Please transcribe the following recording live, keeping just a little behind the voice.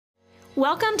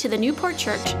Welcome to the Newport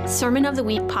Church Sermon of the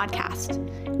Week podcast.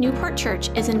 Newport Church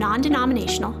is a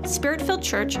non-denominational, spirit-filled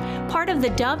church, part of the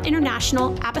Dove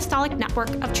International Apostolic Network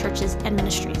of Churches and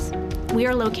Ministries. We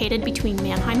are located between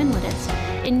Manheim and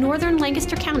Lititz in northern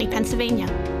Lancaster County,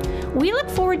 Pennsylvania. We look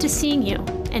forward to seeing you.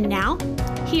 And now,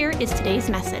 here is today's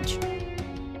message.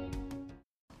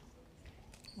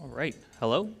 All right.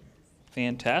 Hello.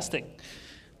 Fantastic.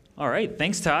 All right.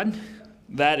 Thanks, Todd.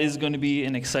 That is going to be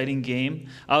an exciting game.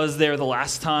 I was there the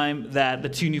last time that the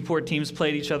two Newport teams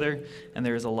played each other, and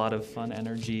there was a lot of fun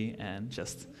energy and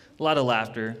just a lot of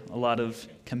laughter, a lot of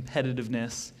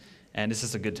competitiveness, and it's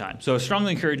just a good time. So I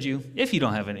strongly encourage you, if you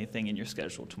don't have anything in your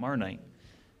schedule tomorrow night,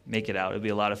 make it out. It'll be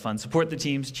a lot of fun. Support the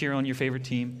teams, cheer on your favorite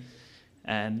team,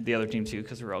 and the other team too,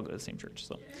 because we're all go to the same church.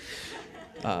 So,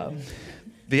 but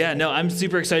yeah, no, I'm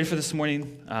super excited for this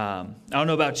morning. I don't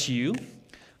know about you,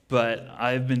 but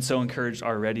I've been so encouraged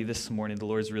already this morning. The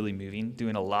Lord's really moving,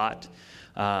 doing a lot.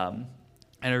 And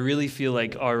I really feel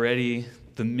like already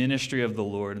the ministry of the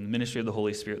Lord and the ministry of the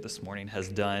Holy Spirit this morning has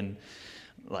done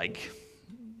like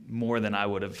more than I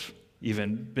would have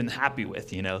even been happy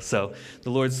with, you know. So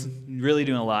the Lord's really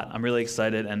doing a lot. I'm really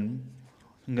excited, and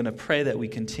I'm going to pray that we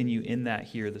continue in that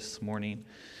here this morning.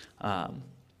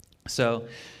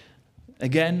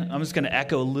 Again, I'm just going to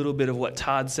echo a little bit of what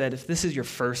Todd said. If this is your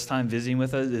first time visiting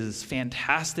with us, it is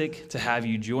fantastic to have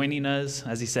you joining us.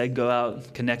 As he said, go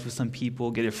out, connect with some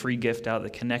people, get a free gift out at the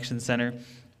Connection Center.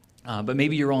 But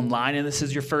maybe you're online and this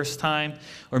is your first time,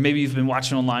 or maybe you've been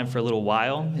watching online for a little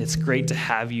while. It's great to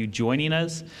have you joining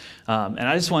us. And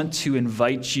I just want to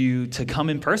invite you to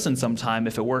come in person sometime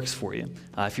if it works for you.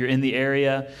 If you're in the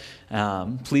area,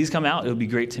 please come out. It would be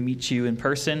great to meet you in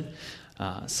person.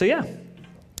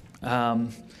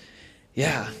 Man,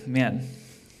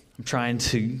 I'm trying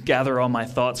to gather all my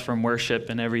thoughts from worship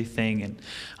and everything. And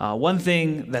one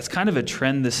thing that's kind of a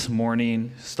trend this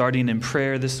morning, starting in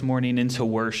prayer this morning into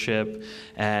worship,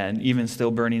 and even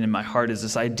still burning in my heart, is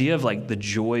this idea of like the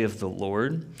joy of the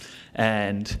Lord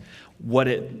and what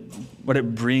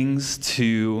it brings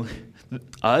to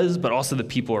us, but also the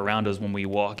people around us when we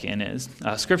walk in it.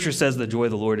 Scripture says the joy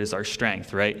of the Lord is our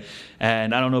strength, right?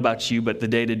 And I don't know about you, but the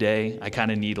day-to-day, I kind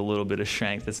of need a little bit of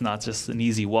strength. It's not just an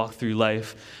easy walk through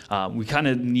life. We kind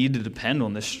of need to depend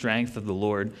on the strength of the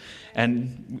Lord.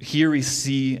 And here we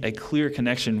see a clear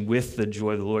connection with the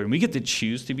joy of the Lord. And we get to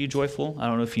choose to be joyful. I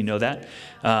don't know if you know that.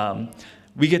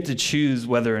 We get to choose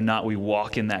whether or not we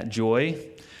walk in that joy.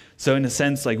 So in a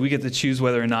sense, like we get to choose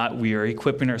whether or not we are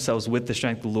equipping ourselves with the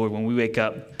strength of the Lord when we wake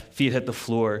up, feet hit the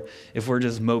floor, if we're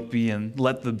just mopey and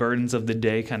let the burdens of the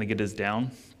day kind of get us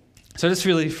down. So I just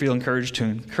really feel encouraged to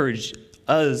encourage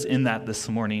us in that this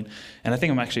morning. And I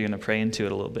think I'm actually going to pray into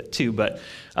it a little bit too. But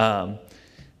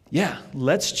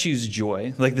let's choose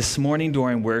joy. Like this morning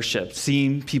during worship,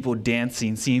 seeing people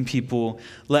dancing, seeing people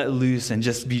let loose and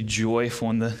just be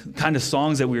joyful. And the kind of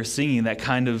songs that we were singing that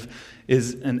kind of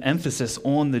is an emphasis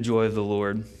on the joy of the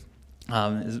Lord.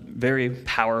 Is a very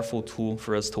powerful tool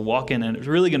for us to walk in. And it's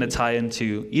really going to tie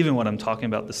into even what I'm talking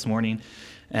about this morning.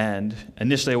 And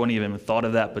initially I wouldn't even have thought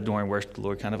of that, but during worship, the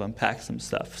Lord kind of unpacked some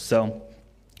stuff. So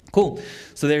cool.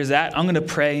 So there's that. I'm going to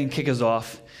pray and kick us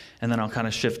off. And then I'll kind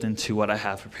of shift into what I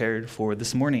have prepared for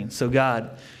this morning. So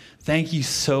God, thank you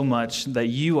so much that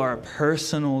you are a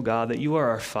personal God, that you are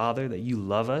our Father, that you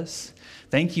love us.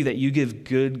 Thank you that you give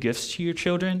good gifts to your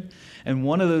children. And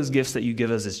one of those gifts that you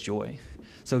give us is joy.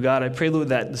 So God, I pray, Lord,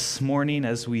 that this morning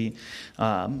as we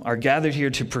are gathered here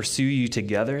to pursue you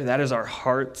together, that is our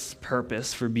heart's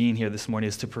purpose for being here this morning,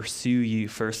 is to pursue you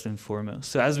first and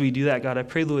foremost. So as we do that, God, I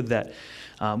pray, Lord, that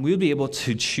we would be able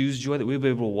to choose joy, that we would be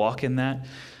able to walk in that.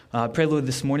 I pray, Lord,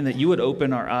 this morning that you would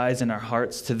open our eyes and our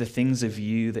hearts to the things of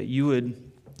you, that you would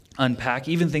unpack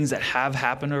even things that have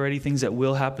happened already, things that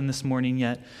will happen this morning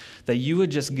yet, that you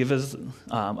would just give us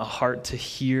a heart to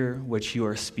hear what you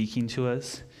are speaking to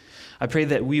us. I pray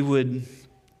that we would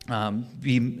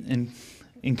be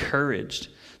encouraged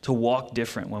to walk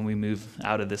different when we move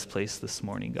out of this place this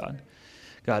morning, God.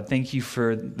 God, thank you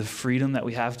for the freedom that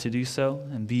we have to do so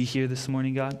and be here this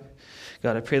morning, God.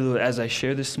 God, I pray, Lord, as I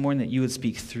share this morning, that you would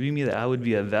speak through me, that I would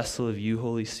be a vessel of you,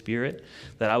 Holy Spirit,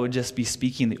 that I would just be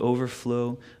speaking the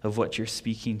overflow of what you're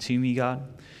speaking to me, God.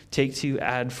 Take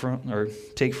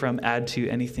from, add to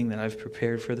anything that I've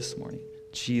prepared for this morning.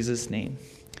 In Jesus' name,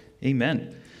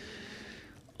 amen.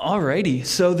 Alrighty,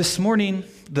 so this morning,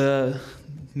 the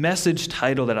message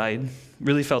title that I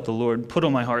really felt the Lord put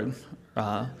on my heart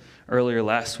earlier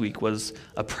last week was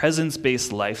a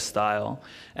presence-based lifestyle.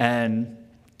 And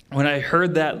when I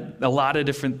heard that, a lot of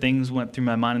different things went through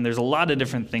my mind, and there's a lot of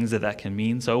different things that can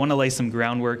mean. So I want to lay some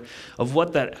groundwork of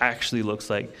what that actually looks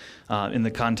like in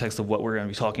the context of what we're going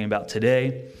to be talking about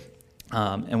today,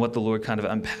 and what the Lord kind of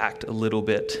unpacked a little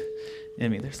bit. I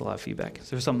mean, there's a lot of feedback. Is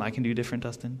there something I can do different,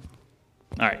 Dustin?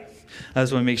 All right. I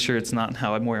just want to make sure it's not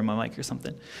how I'm wearing my mic or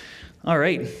something. All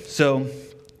right. So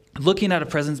looking at a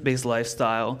presence-based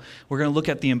lifestyle, we're going to look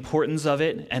at the importance of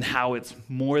it and how it's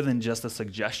more than just a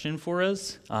suggestion for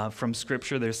us from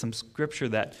Scripture. There's some Scripture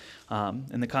that,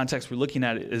 in the context we're looking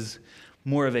at, is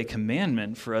more of a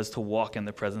commandment for us to walk in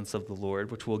the presence of the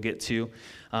Lord, which we'll get to.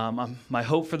 My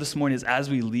hope for this morning is as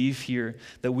we leave here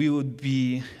that we would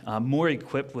be more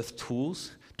equipped with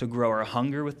tools to grow our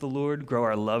hunger with the Lord, grow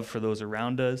our love for those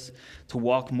around us, to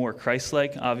walk more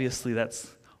Christ-like. Obviously,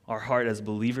 that's our heart as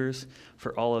believers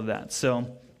for all of that.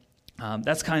 So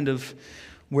that's kind of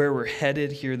where we're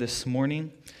headed here this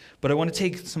morning. But I want to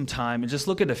take some time and just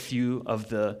look at a few of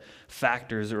the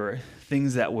factors or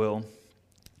things that will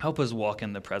help us walk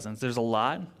in the presence. There's a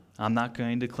lot. I'm not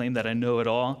going to claim that I know it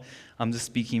all. I'm just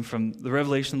speaking from the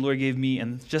revelation the Lord gave me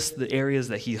and just the areas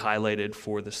that he highlighted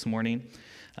for this morning.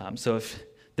 So if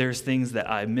there's things that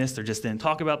I missed or just didn't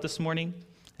talk about this morning,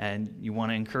 and you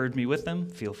want to encourage me with them,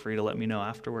 feel free to let me know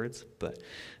afterwards. But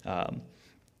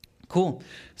cool.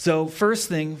 So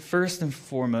first and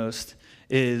foremost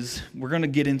is we're going to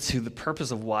get into the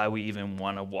purpose of why we even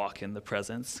want to walk in the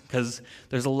presence, because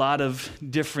there's a lot of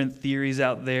different theories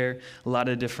out there, a lot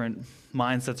of different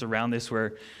mindsets around this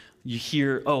where you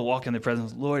hear, oh, walk in the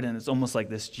presence of the Lord, and it's almost like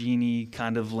this genie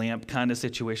kind of lamp kind of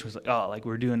situation. It's like, oh, like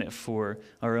we're doing it for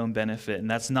our own benefit,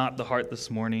 and that's not the heart this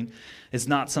morning. It's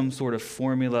not some sort of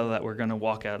formula that we're going to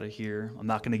walk out of here. I'm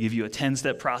not going to give you a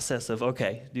 10-step process of,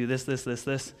 okay, do this,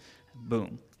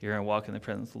 boom, you're going to walk in the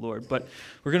presence of the Lord. But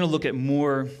we're going to look at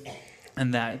more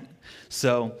than that.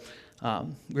 So we're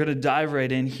going to dive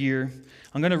right in here.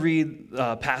 I'm going to read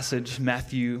a passage,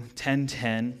 Matthew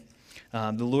 10:10.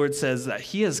 The Lord says that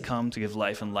he has come to give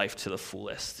life and life to the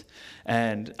fullest.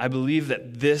 And I believe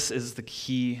that this is the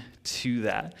key to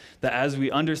that as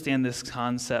we understand this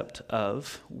concept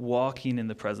of walking in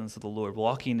the presence of the Lord,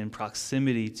 walking in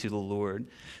proximity to the Lord,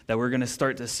 that we're going to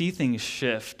start to see things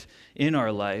shift in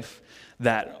our life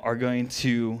that are going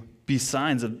to be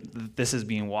signs of this is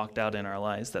being walked out in our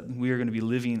lives, that we are going to be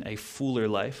living a fuller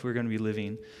life. We're going to be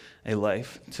living a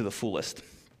life to the fullest.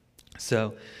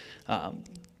 So,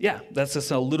 that's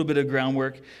just a little bit of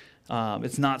groundwork.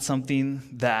 It's not something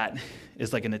that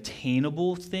is like an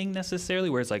attainable thing necessarily,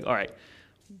 where it's like, all right,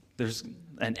 there's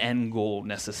an end goal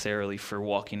necessarily for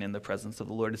walking in the presence of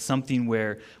the Lord. It's something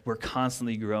where we're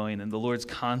constantly growing, and the Lord's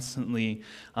constantly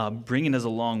bringing us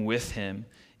along with him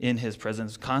in his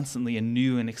presence, constantly in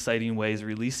new and exciting ways,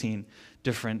 releasing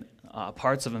different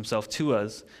parts of himself to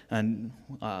us and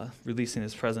releasing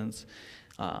his presence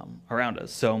around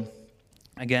us. So,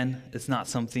 again, it's not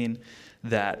something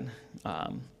that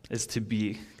is to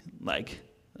be like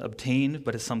obtained,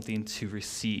 but it's something to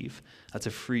receive. That's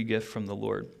a free gift from the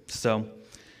Lord. So,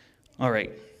 all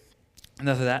right,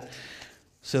 enough of that.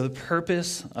 So the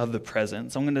purpose of the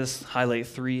presence, I'm going to just highlight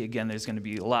 3. Again, there's going to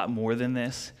be a lot more than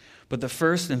this, but the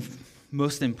first and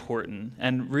most important,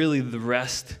 and really the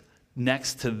rest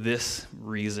next to this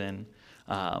reason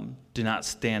do not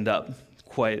stand up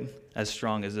quite as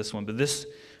strong as this one, but this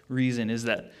reason is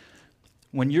that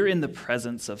when you're in the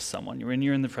presence of someone, when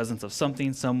you're in the presence of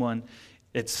something, someone,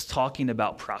 it's talking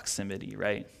about proximity,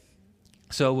 right?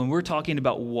 So when we're talking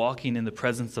about walking in the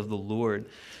presence of the Lord,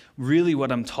 really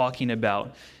what I'm talking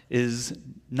about is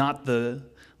not the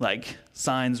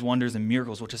signs, wonders, and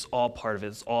miracles, which is all part of it.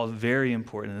 It's all very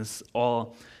important. It's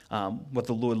all what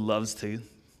the Lord loves to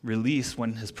release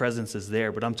when his presence is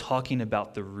there, but I'm talking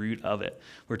about the root of it.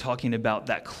 We're talking about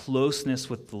that closeness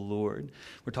with the Lord.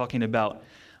 We're talking about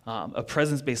a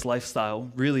presence-based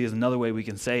lifestyle, really is another way we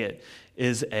can say it,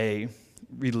 is a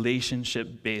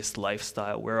relationship-based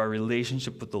lifestyle where our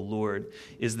relationship with the Lord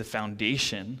is the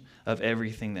foundation of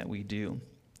everything that we do.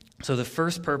 So the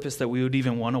first purpose that we would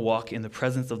even want to walk in the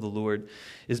presence of the Lord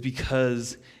is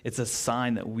because it's a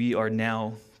sign that we are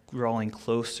now drawing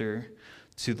closer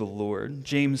to the Lord.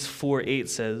 James 4:8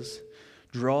 says,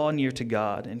 "Draw near to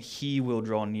God, and he will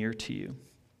draw near to you."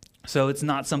 So it's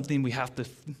not something we have to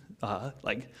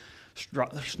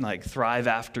thrive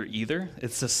after either.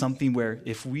 It's just something where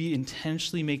if we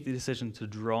intentionally make the decision to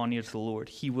draw near to the Lord,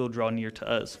 he will draw near to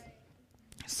us.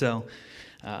 So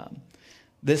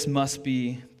this must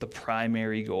be the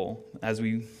primary goal as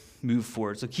we move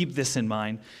forward. So keep this in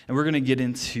mind, and we're going to get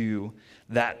into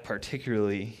that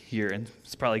particularly here, and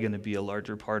it's probably going to be a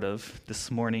larger part of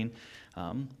this morning.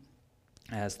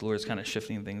 as the Lord's kind of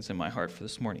shifting things in my heart for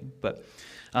this morning. But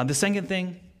the second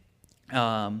thing,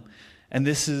 and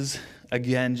this is,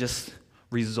 again, just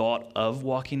result of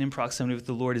walking in proximity with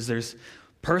the Lord, is there's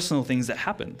personal things that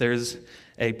happen. There's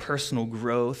a personal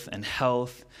growth and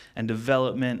health and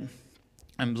development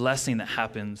and blessing that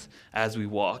happens as we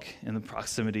walk in the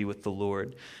proximity with the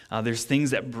Lord. There's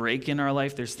things that break in our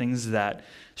life. There's things that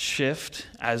shift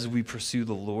as we pursue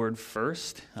the Lord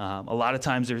first. A lot of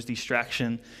times there's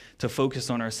distraction to focus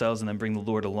on ourselves and then bring the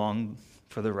Lord along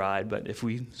for the ride. But if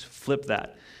we flip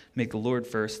that, make the Lord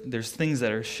first, there's things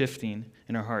that are shifting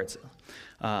in our hearts.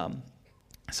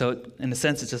 So in a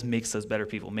sense, it just makes us better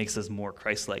people, makes us more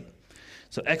Christ-like.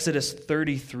 So Exodus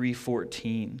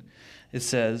 33:14, it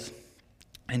says,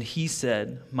 "And he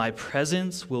said, 'My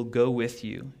presence will go with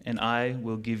you, and I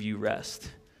will give you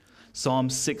rest.'" Psalm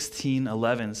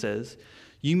 16:11 says,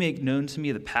 "You make known to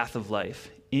me the path of life.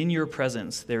 In your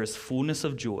presence there is fullness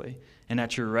of joy, and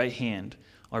at your right hand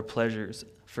are pleasures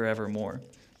forevermore."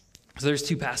 So there's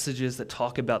two passages that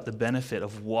talk about the benefit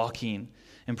of walking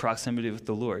in proximity with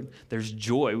the Lord. There's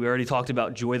joy. We already talked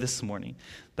about joy this morning.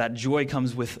 That joy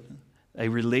comes with a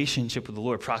relationship with the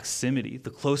Lord, proximity.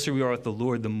 The closer we are with the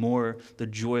Lord, the more the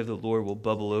joy of the Lord will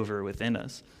bubble over within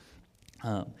us.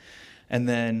 And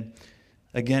then,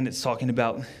 again, it's talking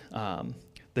about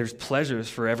there's pleasures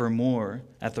forevermore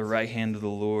at the right hand of the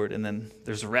Lord. And then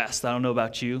there's rest. I don't know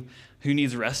about you. Who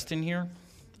needs rest in here?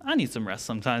 I need some rest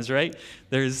sometimes, right?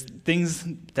 There's things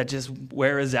that just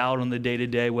wear us out on the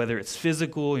day-to-day, whether it's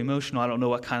physical, emotional. I don't know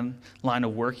what kind of line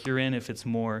of work you're in, if it's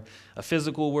more a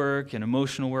physical work, an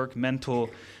emotional work, mental.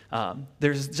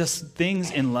 There's just things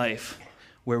in life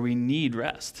where we need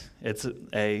rest. It's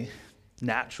a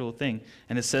natural thing.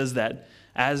 And it says that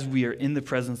as we are in the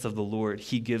presence of the Lord,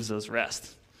 he gives us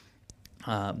rest.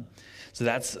 So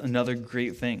that's another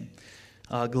great thing.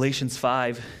 Galatians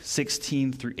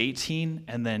 5:16 through 18,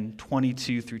 and then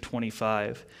 22 through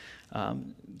 25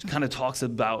 kind of talks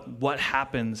about what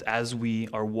happens as we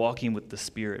are walking with the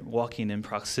Spirit, walking in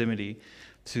proximity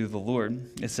to the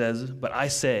Lord. It says, "But I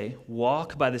say,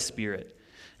 walk by the Spirit,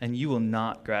 and you will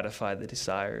not gratify the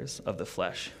desires of the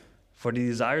flesh. For the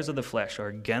desires of the flesh are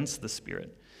against the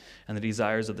Spirit, and the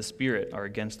desires of the Spirit are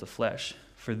against the flesh.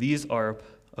 For these are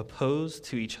opposed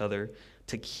to each other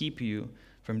to keep you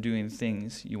from doing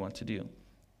things you want to do.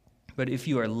 But if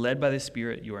you are led by the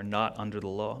Spirit, you are not under the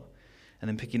law." And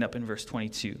then picking up in verse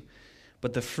 22,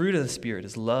 "But the fruit of the Spirit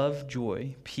is love,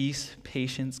 joy, peace,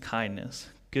 patience, kindness,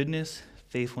 goodness,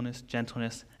 faithfulness,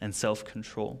 gentleness, and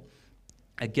self-control.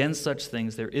 Against such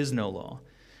things there is no law.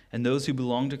 And those who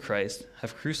belong to Christ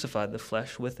have crucified the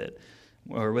flesh with it,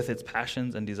 or with its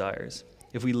passions and desires.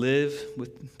 If we live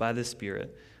by the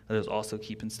Spirit, let us also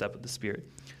keep in step with the Spirit."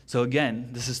 So again,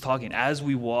 this is talking, as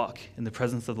we walk in the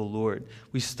presence of the Lord,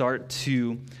 we start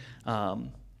to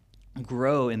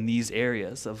grow in these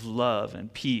areas of love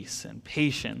and peace and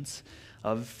patience,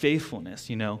 of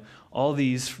faithfulness, all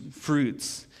these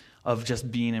fruits of just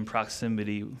being in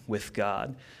proximity with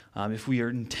God. If we are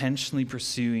intentionally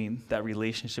pursuing that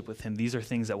relationship with him, these are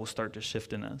things that will start to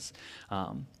shift in us.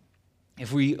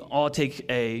 If we all take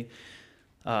an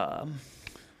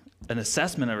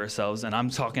assessment of ourselves, and I'm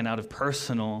talking out of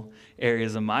personal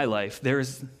areas of my life,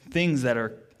 there's things that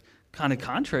are kind of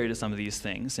contrary to some of these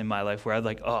things in my life where I'm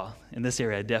like, in this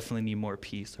area I definitely need more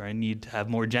peace, or I need to have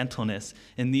more gentleness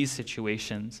in these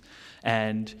situations.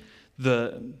 And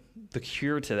the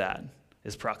cure to that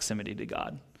is proximity to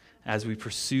God. As we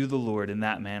pursue the Lord in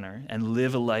that manner and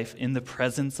live a life in the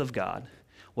presence of God,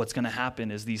 what's going to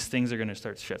happen is these things are going to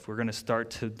start to shift. We're going to start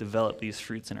to develop these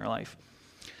fruits in our life.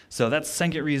 So that's the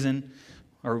second reason,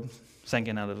 or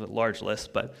second out of a large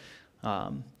list, but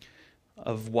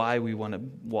of why we want to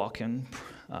walk in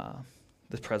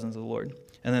the presence of the Lord.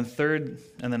 And then third,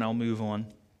 and then I'll move on.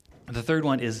 The third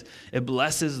one is it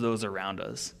blesses those around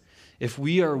us. If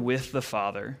we are with the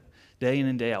Father day in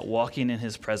and day out, walking in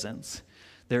his presence,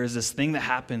 there is this thing that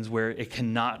happens where it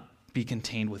cannot be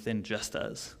contained within just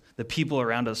us. The people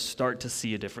around us start to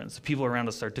see a difference. The people around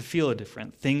us start to feel a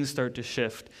difference. Things start to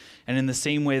shift. And in the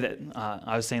same way that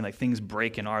I was saying, like things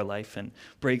break in our life and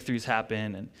breakthroughs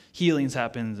happen and healings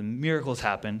happen and miracles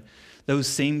happen, those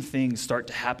same things start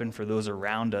to happen for those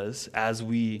around us as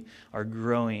we are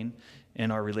growing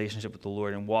in our relationship with the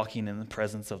Lord and walking in the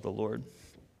presence of the Lord.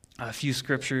 A few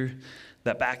scripture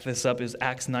that back this up is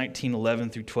Acts 19:11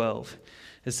 through 12.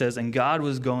 It says, "And God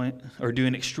was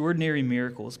doing extraordinary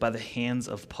miracles by the hands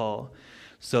of Paul,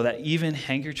 so that even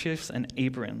handkerchiefs and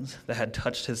aprons that had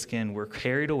touched his skin were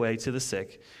carried away to the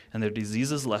sick, and their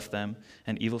diseases left them,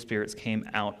 and evil spirits came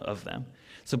out of them."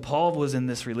 So Paul was in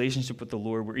this relationship with the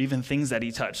Lord where even things that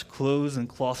he touched, clothes and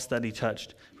cloths that he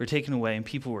touched, were taken away and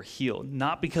people were healed.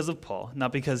 Not because of Paul,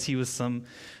 not because he was some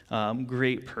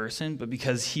great person, but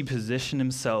because he positioned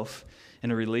himself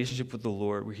in a relationship with the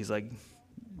Lord where he's like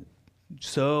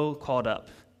so caught up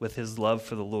with his love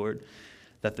for the Lord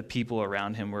that the people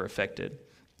around him were affected.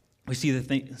 We see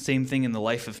the same thing in the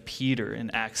life of Peter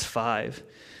in Acts 5,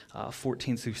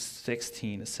 14 through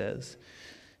 16, it says,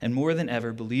 "And more than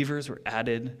ever, believers were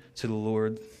added to the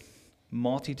Lord,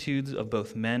 multitudes of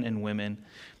both men and women."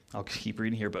 I'll keep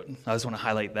reading here, but I just want to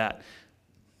highlight that.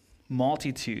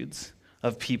 Multitudes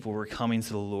of people were coming to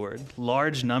the Lord,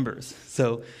 large numbers.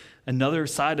 So another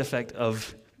side effect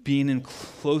of being in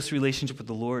close relationship with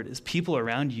the Lord is people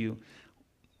around you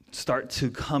start to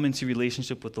come into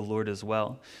relationship with the Lord as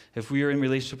well. If we are in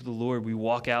relationship with the Lord, we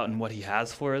walk out in what he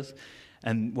has for us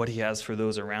and what he has for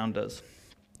those around us.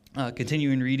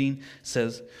 Continuing reading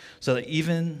says, they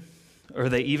even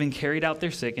carried out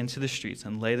their sick into the streets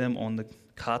and laid them on the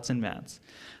cots and mats,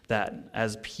 that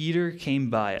as Peter came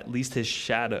by, at least his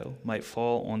shadow might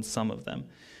fall on some of them.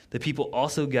 The people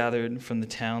also gathered from the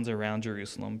towns around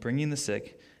Jerusalem, bringing the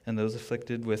sick and those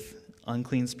afflicted with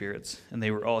unclean spirits, and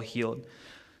they were all healed.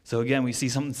 So again, we see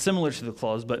something similar to the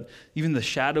clause, but even the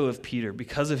shadow of Peter,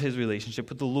 because of his relationship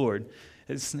with the Lord,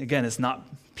 it's not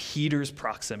Peter's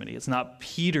proximity, it's not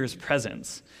Peter's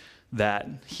presence that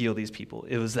healed these people.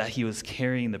 It was that he was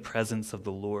carrying the presence of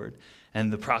the Lord,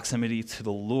 and the proximity to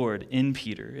the Lord in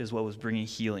Peter is what was bringing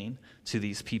healing to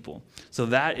these people. So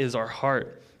that is our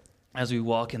heart as we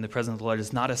walk in the presence of the Lord.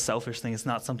 It's not a selfish thing, it's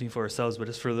not something for ourselves, but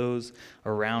it's for those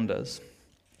around us.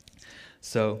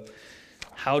 So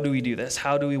how do we do this?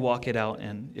 How do we walk it out?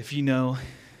 And if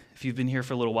you've been here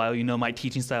for a little while, you know my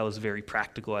teaching style is very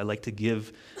practical. I like to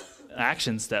give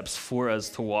action steps for us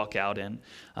to walk out in,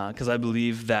 because I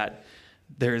believe that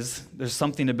there's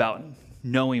something about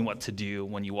knowing what to do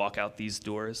when you walk out these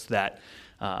doors that,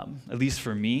 at least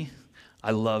for me,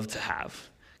 I love to have.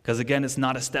 Because again, it's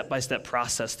not a step-by-step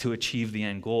process to achieve the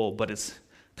end goal, but it's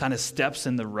kind of steps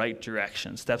in the right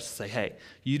direction, steps to say, hey,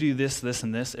 you do this, this,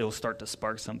 and this, it will start to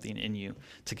spark something in you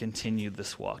to continue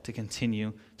this walk, to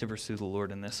continue to pursue the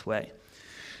Lord in this way.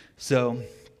 So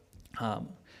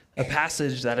a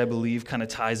passage that I believe kind of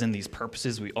ties in these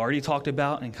purposes we already talked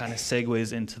about and kind of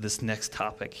segues into this next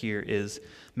topic here is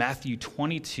Matthew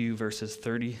 22, verses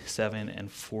 37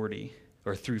 and 40,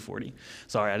 or through 40.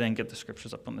 Sorry, I didn't get the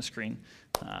scriptures up on the screen.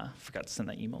 Forgot to send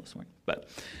that email this morning. But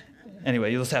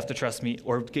anyway, you'll just have to trust me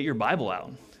or get your Bible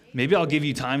out. Maybe I'll give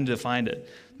you time to find it.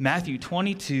 Matthew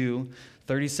 22,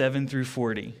 37 through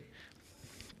 40.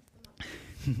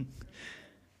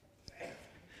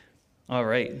 All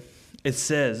right. It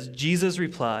says, Jesus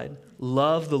replied,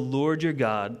 "Love the Lord your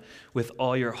God with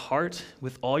all your heart,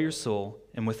 with all your soul,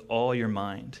 and with all your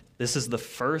mind. This is the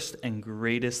first and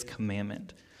greatest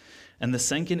commandment. And the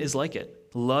second is like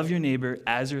it. Love your neighbor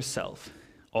as yourself.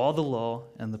 All the law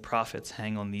and the prophets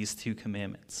hang on these two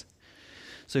commandments."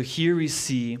 So here we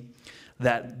see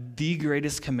that the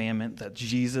greatest commandment that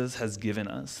Jesus has given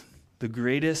us, the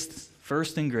greatest,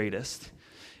 first and greatest,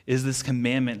 is this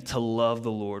commandment to love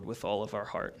the Lord with all of our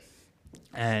heart.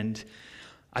 And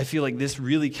I feel like this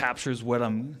really captures what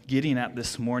I'm getting at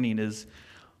this morning is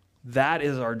that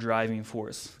is our driving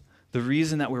force. The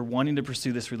reason that we're wanting to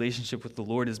pursue this relationship with the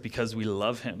Lord is because we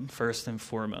love him first and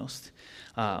foremost.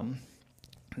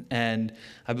 And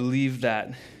I believe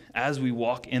that as we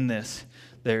walk in this,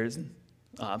 there's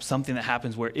something that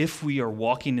happens where if we are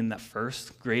walking in that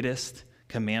first greatest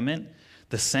commandment,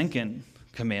 the second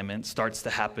commandment starts to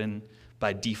happen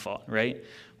by default, right?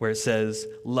 Where it says,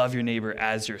 love your neighbor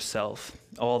as yourself.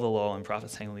 All the law and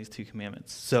prophets hang on these two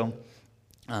commandments. So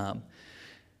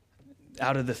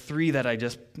out of the three that I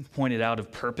just pointed out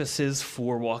of purposes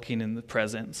for walking in the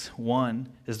presence, one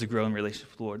is to grow in relationship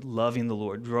with the Lord, loving the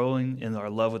Lord, growing in our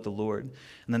love with the Lord.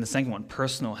 And then the second one,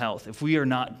 personal health. If we are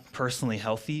not personally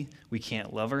healthy, we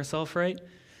can't love ourselves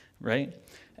right?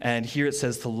 And here it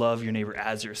says to love your neighbor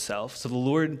as yourself. So the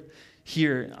Lord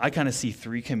here, I kind of see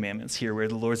three commandments here where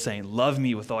the Lord's saying, love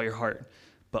me with all your heart,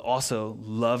 but also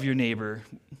love your neighbor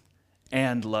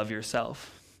and love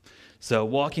yourself. So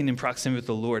walking in proximity with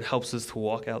the Lord helps us to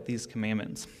walk out these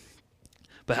commandments.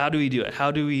 But how do we do it?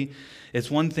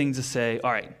 It's one thing to say,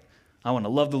 all right, I want to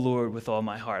love the Lord with all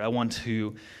my heart. I want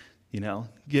to,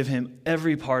 give him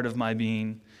every part of my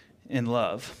being in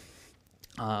love.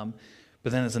 But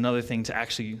then it's another thing to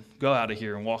actually go out of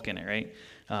here and walk in it, right?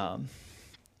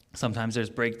 Sometimes there's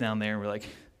breakdown there, and we're like,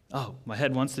 oh, my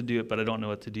head wants to do it, but I don't know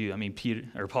what to do. I mean,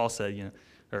 Paul said,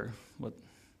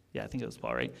 I think it was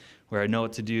Paul, right? Where I know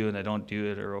what to do and I don't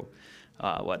do it or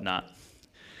whatnot.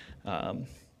 But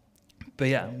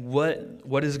yeah,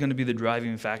 what is going to be the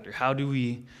driving factor? How do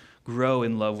we grow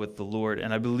in love with the Lord?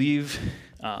 And I believe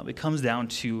it comes down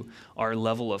to our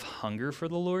level of hunger for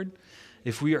the Lord.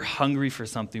 If we are hungry for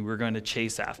something, we're going to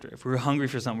chase after it. If we're hungry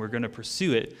for something, we're going to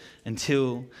pursue it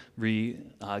until we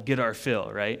get our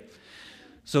fill, right?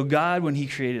 So God, when he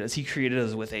created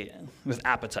us with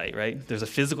appetite, right? There's a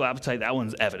physical appetite. That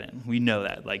one's evident. We know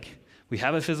that. Like, we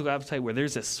have a physical appetite where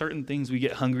there's certain things we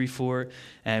get hungry for,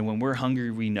 and when we're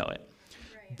hungry, we know it.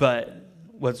 Right. But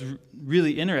what's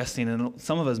really interesting, and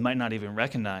some of us might not even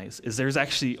recognize, is there's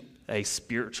actually a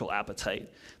spiritual appetite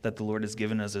that the Lord has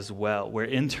given us as well, where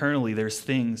internally there's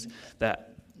things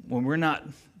that when we're not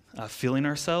feeling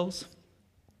ourselves,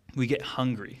 we get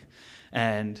hungry.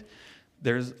 And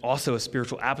there's also a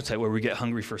spiritual appetite where we get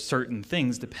hungry for certain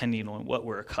things depending on what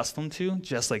we're accustomed to,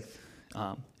 just like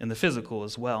in the physical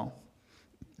as well.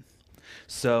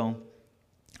 So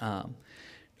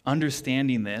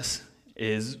understanding this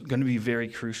is going to be very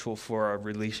crucial for our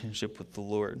relationship with the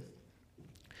Lord.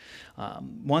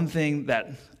 One thing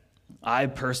that I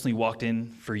personally walked in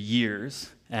for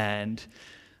years, and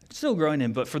still growing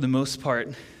in, but for the most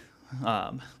part,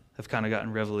 have kind of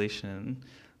gotten revelation and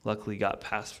luckily got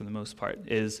past for the most part,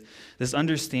 is this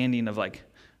understanding of like,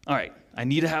 all right, I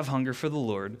need to have hunger for the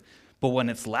Lord, but when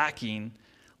it's lacking,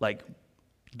 like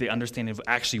the understanding of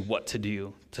actually what to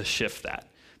do to shift that.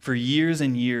 For years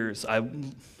and years, I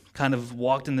kind of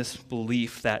walked in this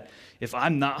belief that if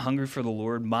I'm not hungry for the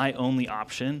Lord, my only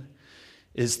option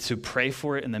is to pray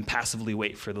for it and then passively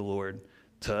wait for the Lord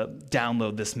to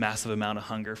download this massive amount of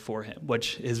hunger for him,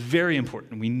 which is very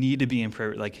important. We need to be in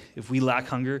prayer. Like, if we lack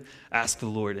hunger, ask the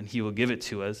Lord and he will give it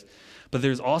to us. But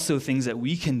there's also things that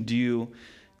we can do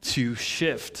to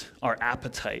shift our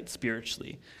appetite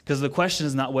spiritually. Because the question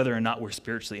is not whether or not we're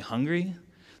spiritually hungry.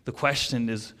 The question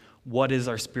is, what is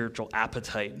our spiritual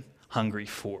appetite hungry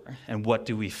for? And what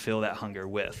do we fill that hunger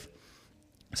with?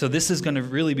 So this is going to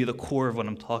really be the core of what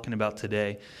I'm talking about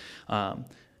today.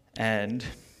 And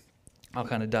I'll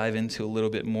kind of dive into a little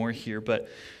bit more here. But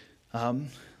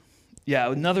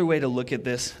another way to look at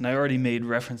this, and I already made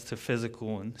reference to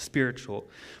physical and spiritual,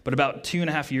 but about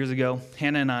 2.5 years ago,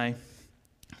 Hannah and I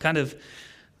kind of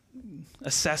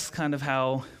assessed kind of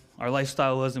how our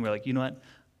lifestyle was, and we're like, you know what?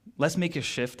 Let's make a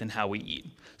shift in how we eat.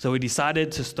 So we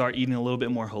decided to start eating a little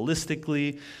bit more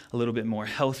holistically, a little bit more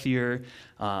healthier.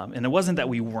 And it wasn't that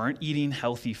we weren't eating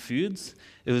healthy foods.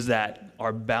 It was that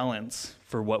our balance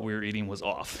for what we were eating was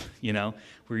off. You know,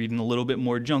 we were eating a little bit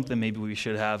more junk than maybe we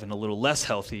should have and a little less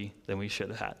healthy than we should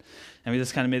have had. And we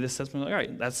just kind of made this assessment, like, all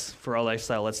right, that's for our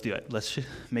lifestyle. Let's do it. Let's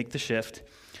make the shift.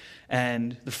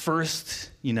 And the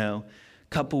first,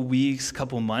 couple weeks,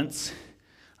 couple months,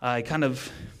 I kind of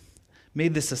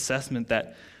made this assessment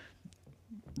that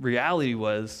reality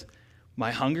was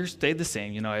my hunger stayed the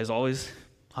same. I was always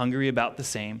hungry about the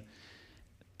same.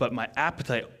 But my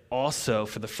appetite also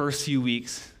for the first few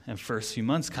weeks and first few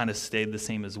months kind of stayed the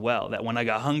same as well. That when I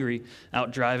got hungry,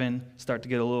 out driving, start to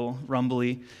get a little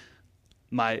rumbly,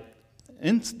 my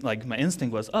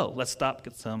instinct was, let's stop,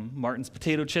 get some Martin's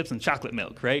potato chips and chocolate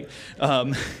milk, right?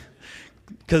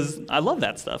 Because I love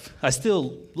that stuff. I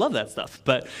still love that stuff.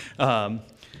 But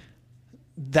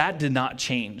that did not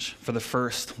change for the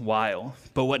first while.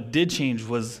 But what did change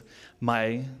was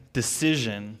my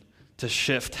decision to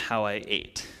shift how I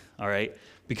ate, all right?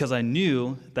 Because I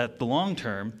knew that the long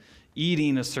term,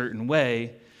 eating a certain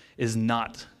way is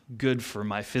not good for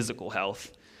my physical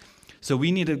health. So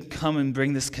we need to come and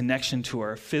bring this connection to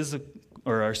our physical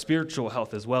or our spiritual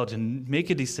health as well, to make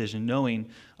a decision knowing,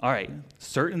 all right,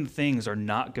 certain things are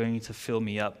not going to fill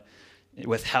me up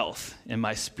with health in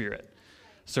my spirit.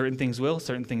 Certain things will,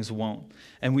 certain things won't.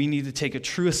 And we need to take a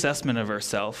true assessment of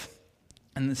ourselves.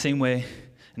 In the same way,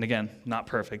 and again, not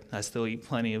perfect. I still eat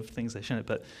plenty of things I shouldn't.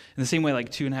 But in the same way,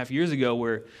 like 2.5 years ago,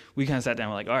 where we kind of sat down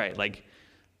and we're like, all right, like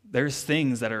there's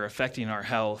things that are affecting our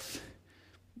health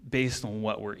based on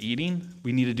what we're eating.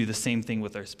 We need to do the same thing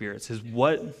with our spirits. Is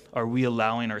what are we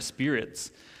allowing our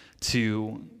spirits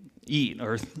to eat,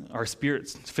 or our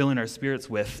spirits, filling our spirits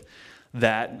with,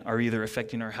 that are either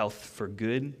affecting our health for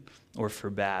good or for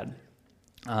bad?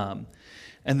 And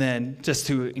then just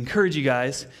to encourage you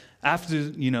guys,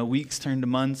 after weeks turn to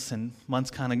months and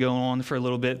months kind of go on for a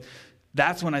little bit,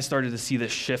 that's when I started to see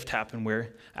this shift happen,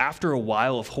 where after a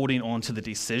while of holding on to the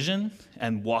decision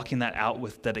and walking that out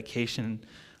with dedication,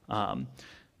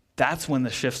 that's when the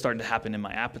shift started to happen in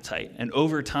my appetite. And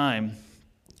over time,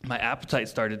 my appetite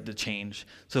started to change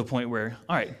to the point where,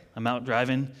 all right, I'm out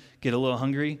driving, get a little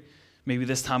hungry. Maybe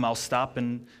this time I'll stop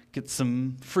and get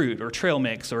some fruit or trail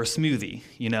mix or a smoothie,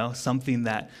 something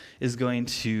that is going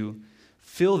to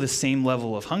feel the same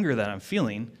level of hunger that I'm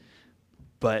feeling,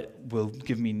 but will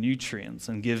give me nutrients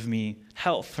and give me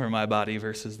health for my body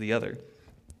versus the other.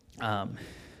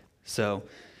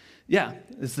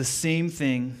 It's the same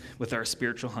thing with our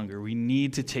spiritual hunger. We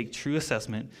need to take true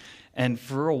assessment, and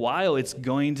for a while, it's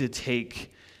going to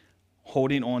take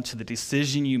holding on to the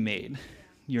decision you made.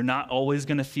 You're not always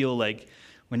going to feel like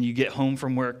when you get home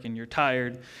from work and you're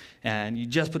tired and you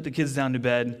just put the kids down to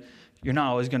bed, you're not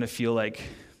always going to feel like,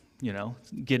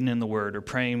 getting in the Word or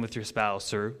praying with your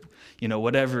spouse or,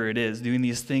 whatever it is, doing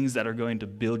these things that are going to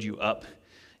build you up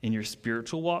in your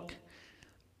spiritual walk.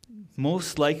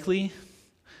 Most likely,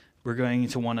 we're going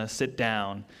to want to sit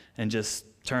down and just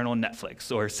turn on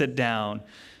Netflix or sit down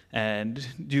and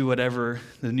do whatever,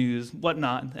 the news,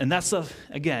 whatnot. And that stuff,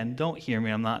 again, don't hear me.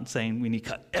 I'm not saying we need to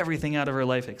cut everything out of our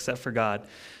life except for God.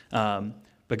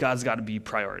 But God's got to be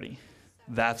priority.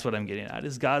 That's what I'm getting at,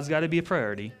 is God's got to be a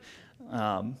priority.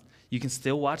 You can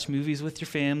still watch movies with your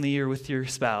family or with your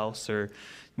spouse or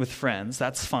with friends.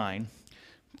 That's fine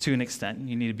to an extent.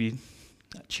 You need to be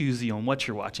choosy on what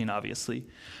you're watching, obviously.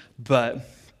 But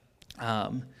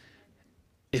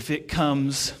if it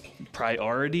comes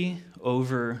priority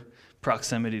over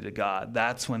proximity to God,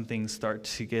 that's when things start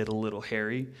to get a little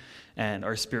hairy and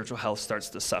our spiritual health starts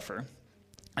to suffer.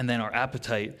 And then our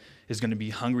appetite is going to be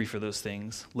hungry for those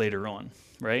things later on,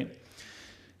 right?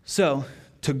 So,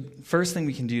 first thing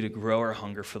we can do to grow our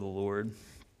hunger for the Lord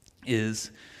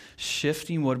is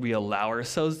shifting what we allow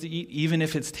ourselves to eat, even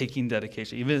if it's taking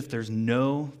dedication, even if there's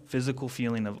no physical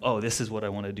feeling of, oh, this is what I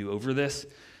want to do over this.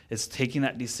 It's taking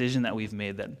that decision that we've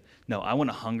made that, no, I want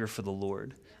to hunger for the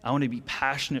Lord. I want to be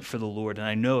passionate for the Lord. And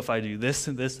I know if I do this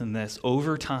and this and this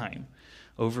over time,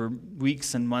 over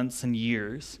weeks and months and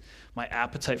years, my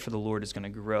appetite for the Lord is going to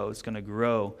grow. It's going to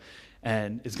grow.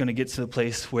 And it's going to get to the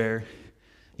place where,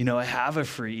 I have a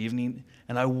free evening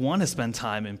and I want to spend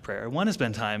time in prayer. I want to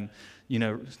spend time,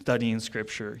 studying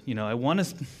Scripture. I want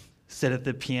to sit at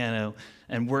the piano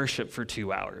and worship for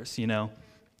 2 hours,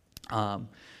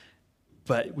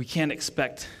 But we can't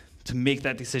expect to make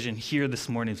that decision here this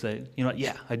morning and say,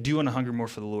 I do want to hunger more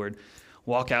for the Lord.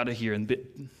 Walk out of here and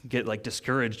get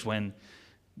discouraged when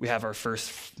we have our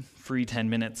first free 10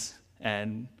 minutes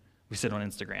and we sit on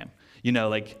Instagram.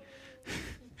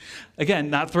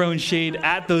 Again, not throwing shade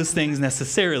at those things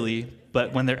necessarily,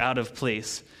 but when they're out of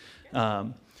place,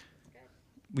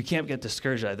 we can't get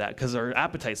discouraged by that because our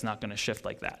appetite's not going to shift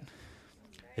like that.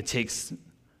 It takes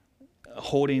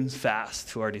holding fast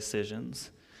to our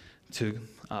decisions to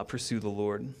pursue the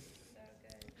Lord.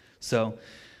 So,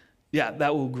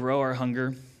 that will grow our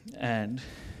hunger. And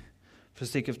for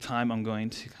the sake of time, I'm going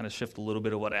to kind of shift a little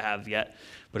bit of what I have yet,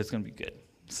 but it's going to be good.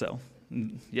 So,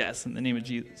 yes, in the name of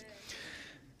Jesus.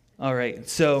 All right,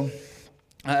 so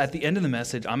at the end of the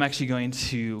message, I'm actually going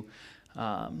to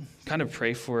kind of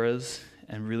pray for us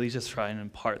and really just try and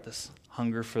impart this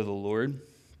hunger for the Lord.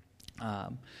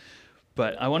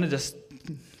 But I want to just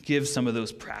give some of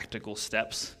those practical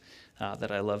steps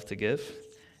that I love to give.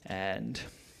 And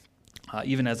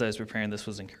even as I was preparing, this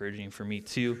was encouraging for me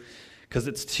too, because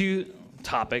it's two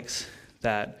topics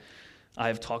that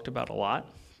I've talked about a lot,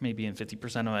 maybe in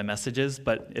 50% of my messages,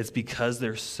 but it's because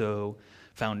they're so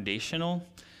foundational.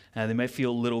 They might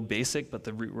feel a little basic, but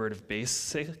the root word of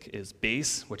basic is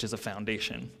base, which is a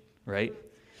foundation, right?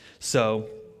 So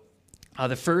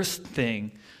the first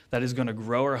thing that is going to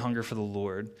grow our hunger for the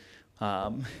Lord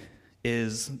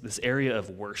is this area of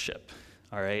worship,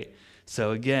 all right?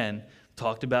 So again,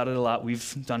 talked about it a lot.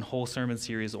 We've done whole sermon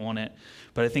series on it,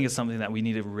 but I think it's something that we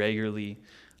need to regularly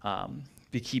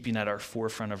be keeping at our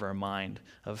forefront of our mind,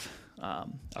 of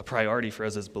a priority for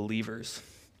us as believers.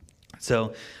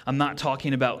 So I'm not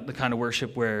talking about the kind of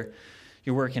worship where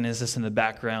you're working as this in the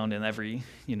background and every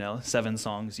 7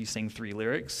 songs you sing 3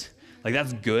 lyrics. Like,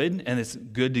 that's good, and it's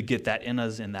good to get that in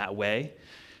us in that way.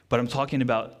 But I'm talking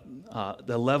about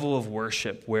the level of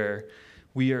worship where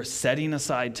we are setting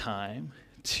aside time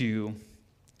to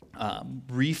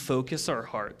refocus our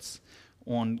hearts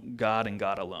on God and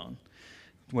God alone,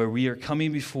 where we are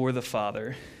coming before the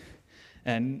Father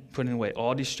and putting away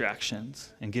all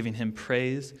distractions and giving him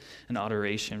praise and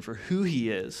adoration for who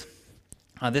he is.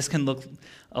 This can look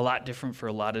a lot different for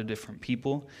a lot of different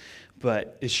people,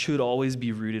 but it should always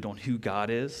be rooted on who God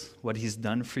is, what he's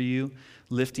done for you,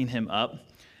 lifting him up.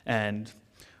 And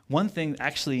one thing,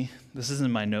 actually, this isn't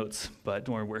in my notes, but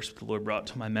during worship, the Lord brought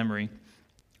to my memory.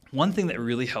 One thing that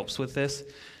really helps with this,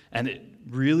 and it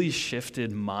really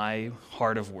shifted my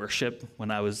heart of worship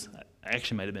when I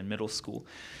actually might have been middle school,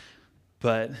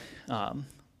 but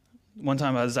one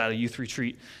time I was at a youth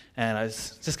retreat, and I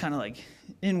was just kind of like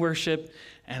in worship,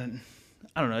 and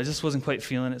I don't know, I just wasn't quite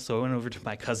feeling it. So I went over to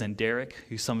my cousin Derek,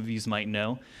 who some of you might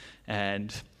know.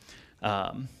 And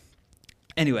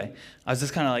anyway, I was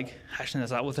just kind of like hashing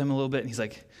this out with him a little bit. And he's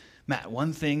like, Matt,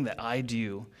 one thing that I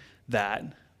do that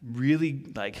really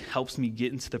like helps me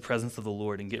get into the presence of the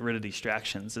Lord and get rid of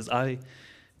distractions is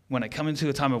when I come into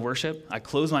a time of worship, I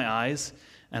close my eyes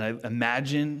and I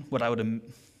imagine what I would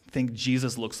think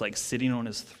Jesus looks like sitting on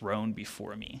his throne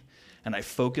before me. And I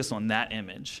focus on that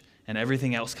image, and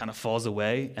everything else kind of falls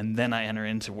away, and then I enter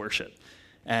into worship.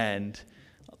 And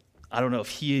I don't know if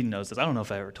he knows this. I don't know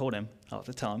if I ever told him. I'll have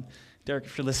to tell him. Derek,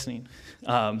 if you're listening.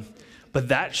 But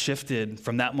that shifted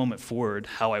from that moment forward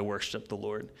how I worshiped the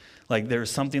Lord. Like there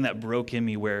was something that broke in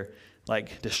me where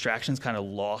like distractions kind of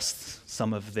lost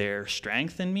some of their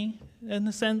strength in me in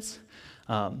a sense.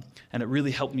 And it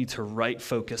really helped me to right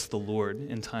focus the Lord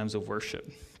in times of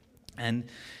worship. And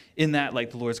in that,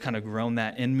 like the Lord's kind of grown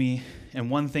that in me. And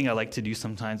one thing I like to do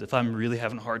sometimes, if I'm really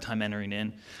having a hard time entering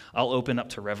in, I'll open up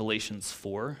to Revelations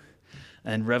 4.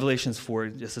 And Revelations 4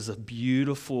 just is a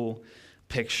beautiful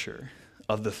picture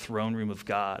of the throne room of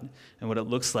God and what it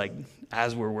looks like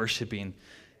as we're worshiping,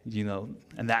 and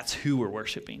that's who we're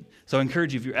worshiping. So I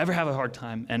encourage you, if you ever have a hard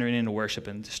time entering into worship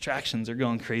and distractions are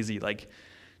going crazy, like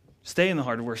stay in the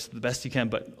heart of worship the best you can,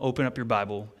 but open up your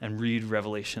Bible and read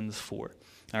Revelations 4.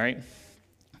 All right?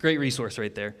 Great resource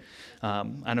right there.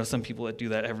 I know some people that do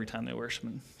that every time they worship.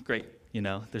 And great.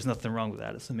 There's nothing wrong with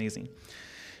that. It's amazing.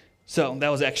 So that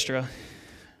was extra.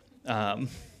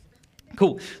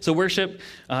 Cool. So worship,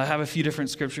 I have a few different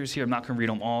scriptures here. I'm not going to read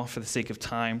them all for the sake of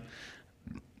time.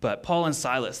 But Paul and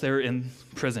Silas, they were in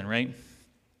prison, right?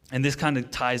 And this kind of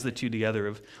ties the two together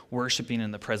of worshiping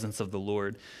in the presence of the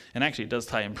Lord. And actually, it does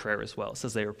tie in prayer as well. It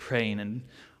says they were praying and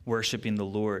worshiping the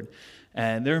Lord.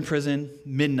 And they're in prison,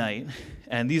 midnight.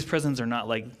 And these prisons are not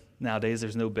like nowadays.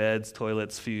 There's no beds,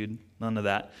 toilets, food, none of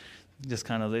that. Just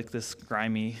kind of like this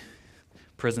grimy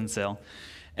prison cell.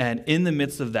 And in the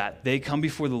midst of that, they come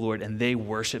before the Lord and they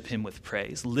worship him with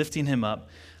praise, lifting him up.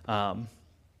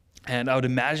 And I would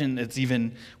imagine it's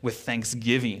even with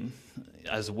thanksgiving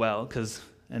as well, because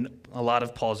in a lot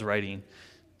of Paul's writing,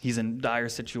 he's in dire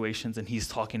situations and he's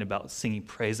talking about singing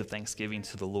praise of thanksgiving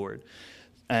to the Lord.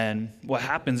 And what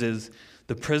happens is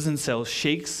the prison cell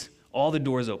shakes, all the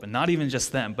doors open, not even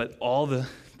just them, but all the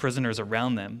prisoners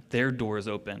around them, their doors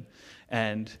open,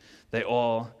 and they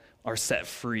all are set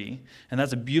free. And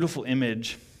that's a beautiful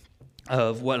image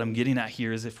of what I'm getting at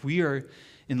here is if we are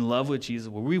in love with Jesus,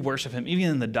 where we worship him, even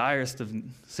in the direst of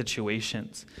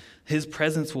situations, his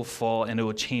presence will fall and it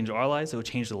will change our lives. It will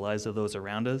change the lives of those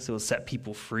around us. It will set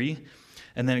people free.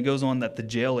 And then it goes on that the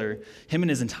jailer, him and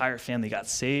his entire family got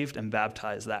saved and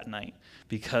baptized that night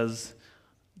because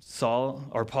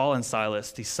Paul and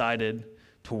Silas decided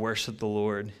to worship the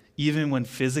Lord, even when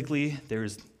physically there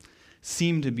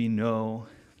seemed to be no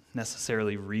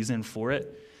necessarily reason for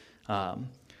it.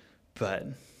 But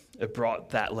it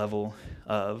brought that level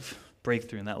of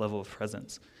breakthrough and that level of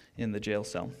presence in the jail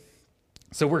cell.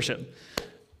 So worship,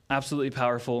 absolutely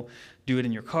powerful. Do it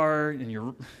in your car, in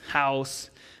your house.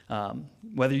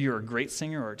 Whether you're a great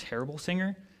singer or a terrible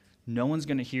singer, no one's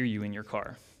going to hear you in your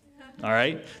car. All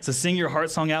right? So sing your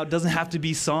heart song out. It doesn't have to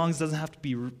be songs. Doesn't have to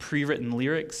be pre-written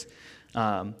lyrics.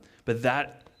 But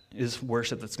that is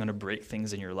worship that's going to break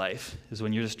things in your life, is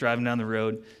when you're just driving down the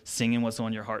road, singing what's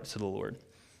on your heart to the Lord.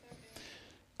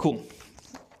 Cool.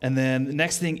 And then the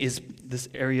next thing is this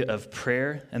area of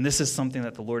prayer. And this is something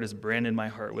that the Lord has branded my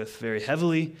heart with very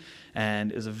heavily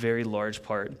and is a very large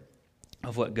part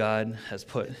of what God has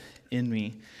put in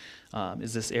me,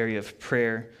 is this area of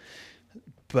prayer.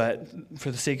 But for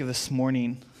the sake of this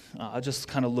morning, I'll just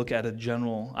kind of look at a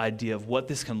general idea of what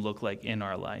this can look like in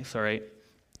our life, all right?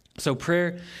 So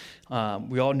prayer,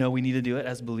 we all know we need to do it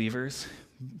as believers,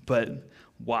 but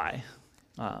why?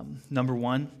 Number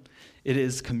one, it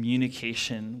is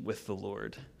communication with the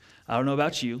Lord. I don't know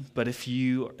about you, but if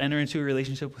you enter into a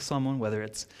relationship with someone, whether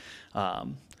it's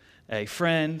a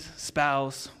friend,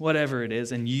 spouse, whatever it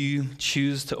is, and you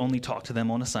choose to only talk to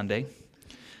them on a Sunday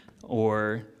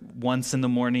or once in the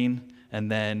morning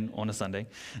and then on a Sunday,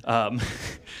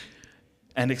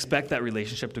 and expect that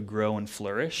relationship to grow and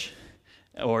flourish,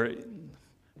 or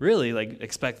really like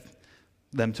expect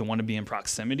them to want to be in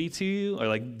proximity to you or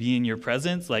like be in your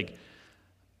presence, like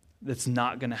it's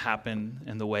not going to happen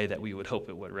in the way that we would hope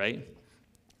it would, right?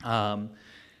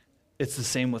 It's the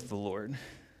same with the Lord.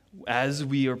 As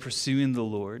we are pursuing the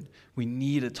Lord, we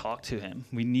need to talk to him.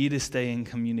 We need to stay in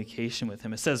communication with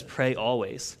him. It says pray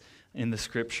always in the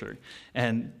scripture.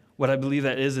 And what I believe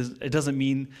that is it doesn't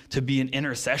mean to be an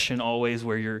intercession always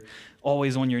where you're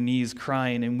always on your knees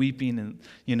crying and weeping and,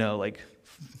 like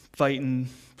fighting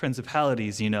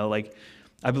principalities, like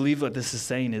I believe what this is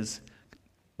saying is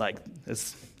like,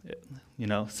 it's,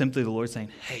 simply the Lord saying,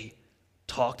 hey,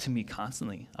 talk to me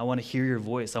constantly. I want to hear your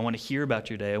voice. I want to hear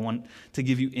about your day. I want to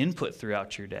give you input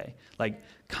throughout your day. Like,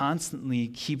 constantly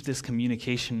keep this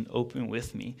communication open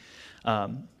with me.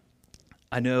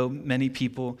 I know many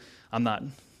people, I'm not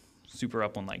super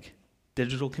up on like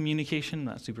digital communication,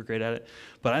 not super great at it,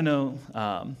 but I know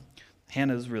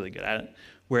Hannah's really good at it,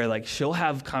 where like she'll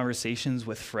have conversations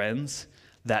with friends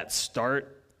that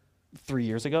start 3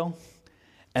 years ago,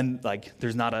 and like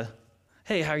there's not a,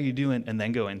 hey, how are you doing, and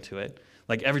then go into it.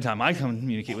 Like every time I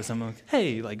communicate with someone, like,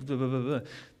 hey, like blah, blah, blah, blah,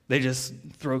 they just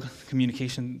throw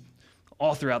communication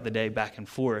all throughout the day back and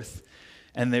forth.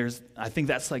 And I think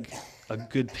that's like a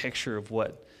good picture of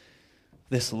what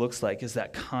this looks like, is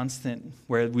that constant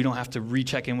where we don't have to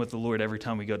recheck in with the Lord every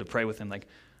time we go to pray with him. Like,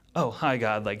 oh, hi,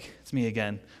 God, like, it's me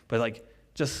again. But like,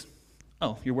 just,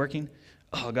 oh, you're working?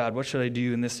 Oh, God, what should I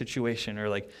do in this situation? Or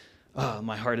like, oh,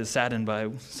 my heart is saddened by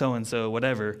so-and-so,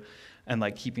 whatever. And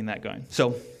like keeping that going.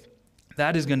 So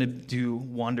that is going to do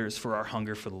wonders for our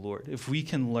hunger for the Lord. If we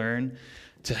can learn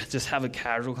to just have a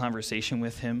casual conversation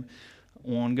with him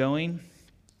ongoing,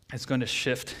 it's going to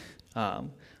shift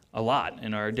a lot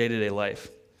in our day-to-day life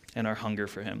and our hunger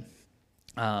for him.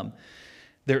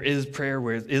 There is prayer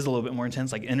where it is a little bit more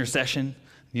intense, like intercession,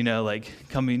 like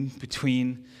coming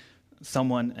between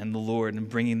someone and the Lord and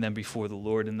bringing them before the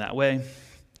Lord in that way,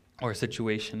 or a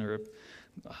situation, or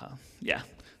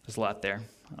there's a lot there.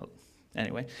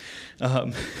 Anyway,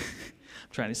 I'm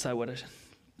trying to decide what I should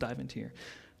dive into here.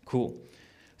 Cool.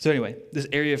 So anyway, this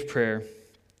area of prayer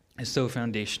is so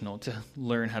foundational to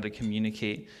learn how to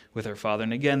communicate with our Father.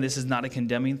 And again, this is not a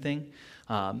condemning thing.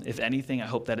 If anything, I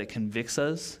hope that it convicts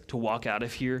us to walk out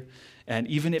of here. And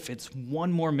even if it's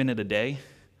 1 more minute a day,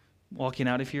 walking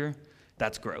out of here,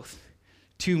 that's growth.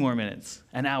 2 more minutes,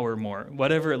 an hour more,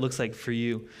 whatever it looks like for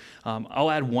you. I'll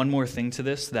add one more thing to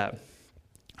this, that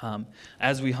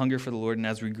as we hunger for the Lord and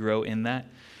as we grow in that,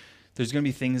 there's going to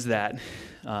be things that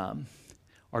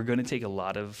are going to take a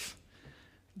lot of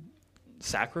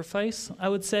sacrifice, I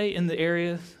would say, in the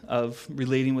area of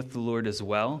relating with the Lord as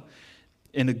well,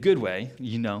 in a good way,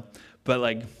 But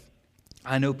like,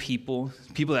 I know people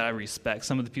that I respect,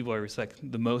 some of the people I respect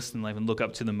the most in life and look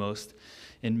up to the most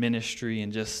in ministry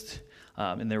and just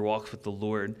in their walks with the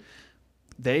Lord,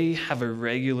 they have a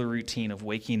regular routine of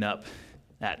waking up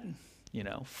at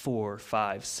 4,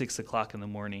 5, 6 o'clock in the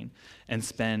morning and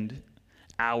spend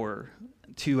hour,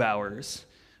 2 hours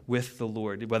with the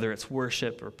Lord, whether it's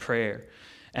worship or prayer.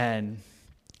 And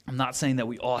I'm not saying that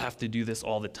we all have to do this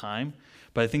all the time,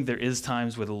 but I think there is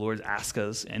times where the Lord asks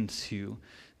us into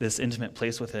this intimate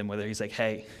place with him, whether he's like,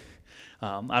 hey,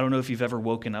 I don't know if you've ever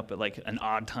woken up at like an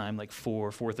odd time, like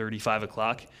 4, 4:30, 5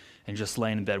 o'clock, and just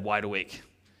laying in bed wide awake.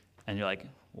 And you're like,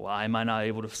 why am I not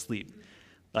able to sleep?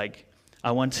 Like,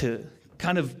 I want to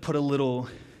kind of put a little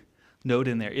note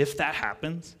in there. If that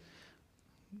happens,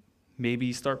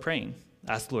 maybe start praying.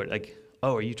 Ask the Lord, like,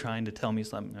 oh, are you trying to tell me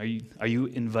something? Are you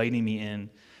inviting me in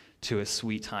to a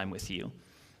sweet time with you?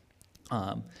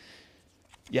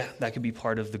 That could be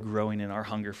part of the growing in our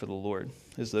hunger for the Lord,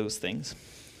 is those things.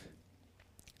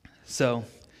 So,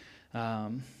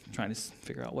 trying to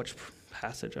figure out which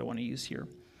passage I want to use here.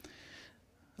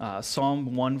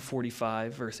 Psalm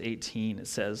 145, verse 18, it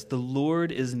says, "The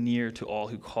Lord is near to all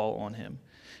who call on him,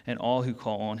 and all who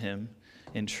call on him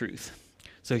in truth."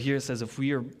 So here it says, if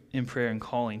we are in prayer and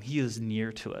calling, he is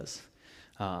near to us.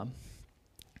 And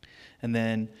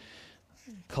then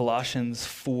Colossians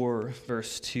 4,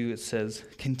 verse 2, it says,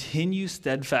 "Continue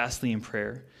steadfastly in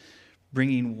prayer,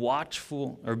 being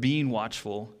watchful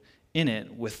in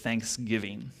it with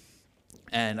thanksgiving."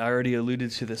 And I already alluded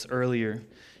to this earlier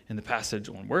in the passage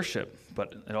on worship,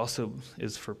 but it also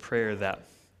is for prayer, that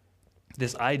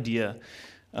this idea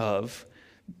of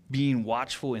being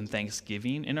watchful in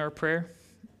thanksgiving in our prayer,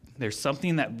 there's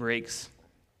something that breaks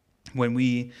when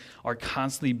we are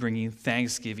constantly bringing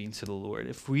thanksgiving to the Lord.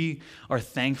 If we are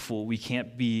thankful, we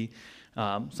can't be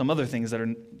some other things that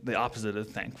are the opposite of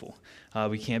thankful.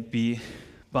 We can't be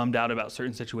bummed out about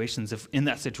certain situations. If in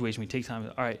that situation we take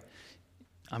time, all right,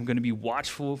 I'm going to be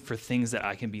watchful for things that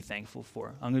I can be thankful for.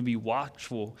 I'm going to be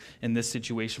watchful in this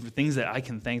situation for things that I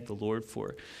can thank the Lord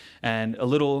for. And a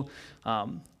little,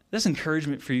 this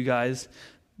encouragement for you guys,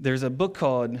 there's a book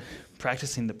called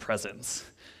Practicing the Presence.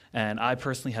 And I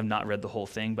personally have not read the whole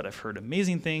thing, but I've heard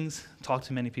amazing things, talked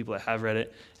to many people that have read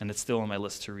it, and it's still on my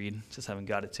list to read, just haven't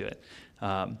got it to it.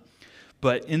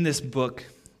 But in this book,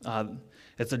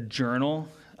 it's a journal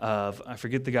of, I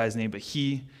forget the guy's name, but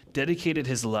he dedicated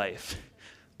his life.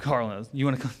 Carl, you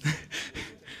want to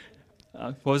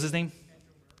come? What was his name?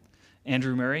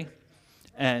 Andrew Murray,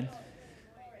 and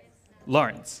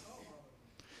Lawrence.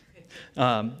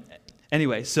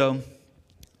 Anyway, so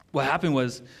what happened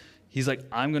was he's like,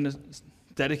 I'm going to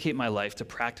dedicate my life to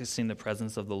practicing the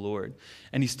presence of the Lord.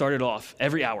 And he started off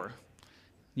every hour,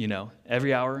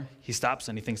 every hour he stops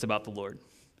and he thinks about the Lord.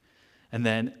 And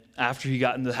then after he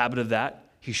got in the habit of that,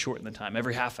 he shortened the time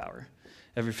every half hour,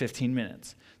 every 15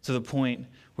 minutes, to the point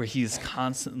where he's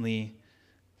constantly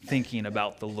thinking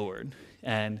about the Lord.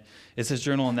 And it's his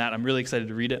journal on that. I'm really excited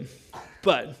to read it.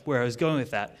 But where I was going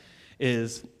with that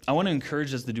is I want to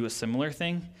encourage us to do a similar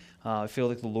thing. I feel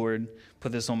like the Lord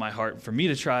put this on my heart for me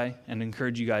to try and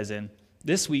encourage you guys in.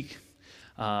 This week,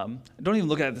 don't even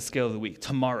look at the scale of the week.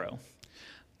 Tomorrow,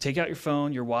 take out your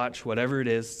phone, your watch, whatever it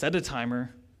is, set a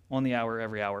timer on the hour,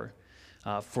 every hour,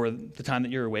 for the time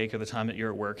that you're awake or the time that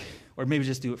you're at work, or maybe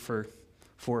just do it for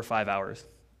 4 or 5 hours.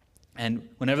 And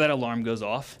whenever that alarm goes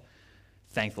off,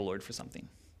 thank the Lord for something,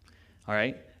 all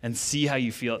right? And see how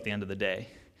you feel at the end of the day.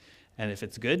 And if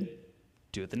it's good,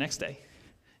 do it the next day.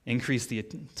 Increase the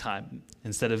time.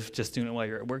 Instead of just doing it while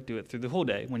you're at work, do it through the whole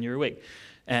day when you're awake.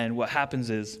 And what happens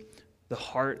is the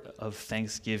heart of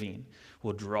thanksgiving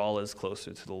will draw us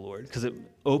closer to the Lord because it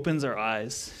opens our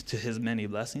eyes to his many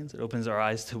blessings. It opens our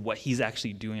eyes to what he's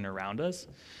actually doing around us.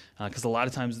 Because a lot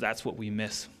of times that's what we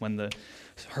miss when the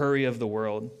hurry of the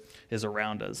world is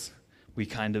around us. We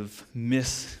kind of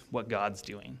miss what God's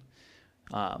doing.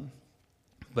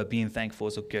 But being thankful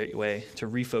is a great way to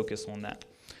refocus on that.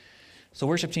 So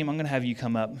worship team, I'm going to have you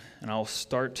come up, and I'll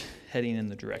start heading in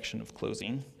the direction of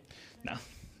closing. No,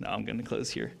 I'm going to close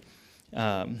here.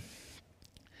 But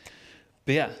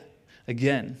yeah,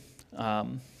 again,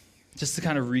 just to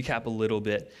kind of recap a little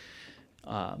bit,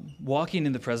 walking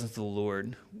in the presence of the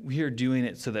Lord, we are doing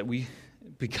it so that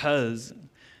because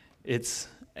it's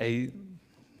a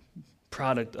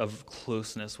product of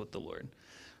closeness with the Lord.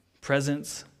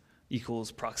 Presence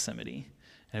equals proximity.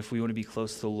 And if we want to be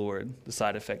close to the Lord, the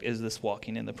side effect is this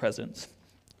walking in the presence.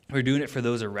 We're doing it for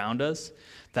those around us,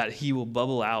 that he will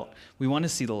bubble out. We want to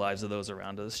see the lives of those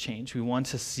around us change. We want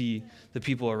to see the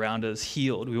people around us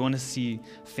healed. We want to see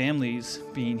families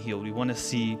being healed. We want to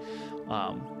see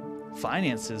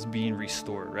finances being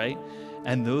restored, right?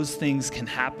 And those things can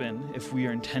happen if we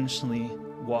are intentionally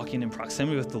walking in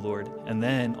proximity with the Lord and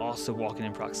then also walking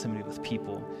in proximity with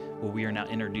people where we are now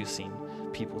introducing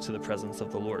people to the presence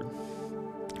of the Lord.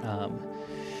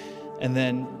 And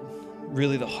then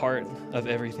really the heart of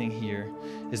everything here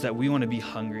is that we want to be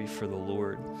hungry for the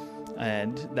Lord.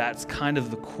 And that's kind of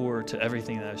the core to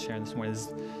everything that I was sharing this morning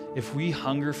is if we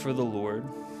hunger for the Lord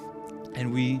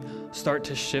and we start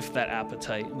to shift that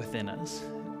appetite within us,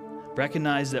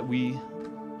 recognize that we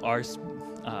are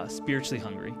spiritually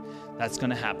hungry. That's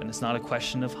going to happen. It's not a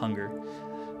question of hunger.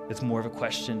 It's more of a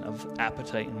question of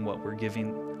appetite and what we're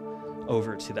giving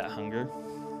over to that hunger.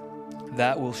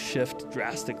 That will shift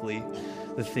drastically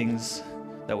the things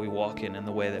that we walk in and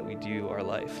the way that we do our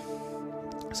life.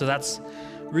 So that's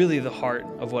really the heart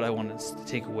of what I wanted to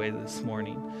take away this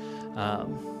morning,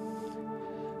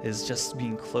 is just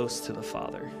being close to the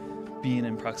Father, being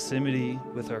in proximity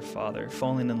with our Father,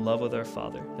 falling in love with our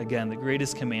Father. Again, the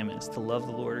greatest commandment is to love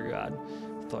the Lord your God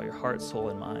with all your heart, soul,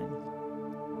 and mind.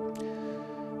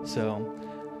 So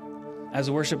as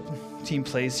the worship team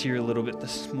plays here a little bit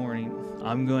this morning,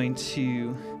 I want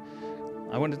to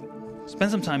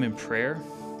spend some time in prayer,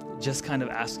 just kind of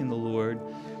asking the Lord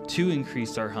to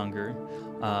increase our hunger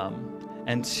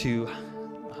and to,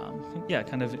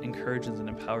 kind of encourage us and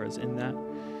empower us in that.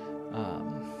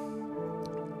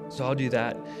 So I'll do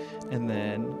that, and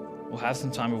then we'll have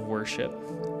some time of worship.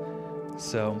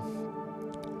 So,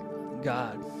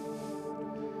 God,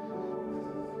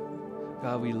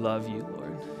 we love you,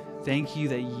 Lord. Thank you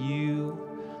that you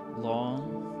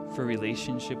long for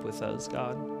relationship with us,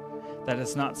 God. That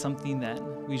it's not something that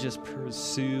we just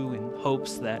pursue in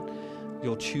hopes that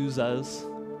you'll choose us,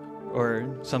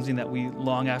 or something that we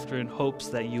long after in hopes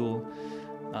that you'll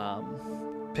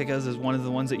pick us as one of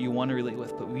the ones that you want to relate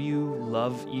with. But you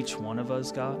love each one of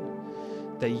us, God,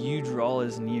 that you draw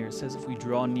us near. It says if we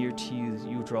draw near to you, that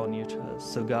you draw near to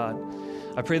us. So God,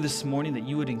 I pray this morning that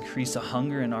you would increase a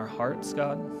hunger in our hearts,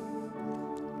 God.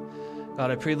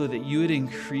 God, I pray, Lord, that you would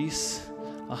increase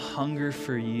a hunger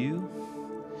for you.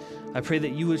 I pray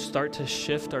that you would start to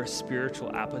shift our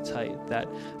spiritual appetite, that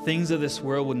things of this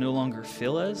world would no longer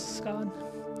fill us, God.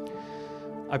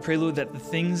 I pray, Lord, that the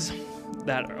things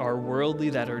that are worldly,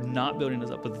 that are not building us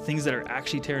up, but the things that are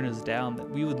actually tearing us down, that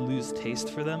we would lose taste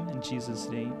for them in Jesus'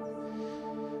 name.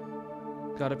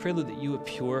 God, I pray, Lord, that you would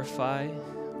purify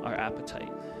our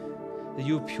appetite, that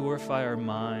you would purify our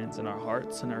minds and our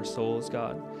hearts and our souls,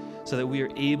 God, so that we are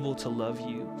able to love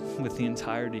you with the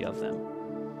entirety of them.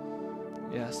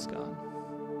 Yes, God.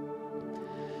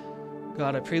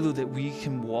 God, I pray, Lord, that we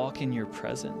can walk in your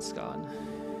presence, God.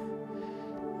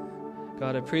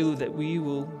 God, I pray, Lord, that we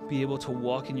will be able to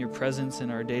walk in your presence in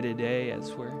our day-to-day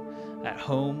as we're at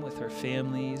home with our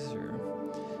families or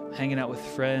hanging out with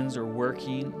friends or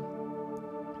working,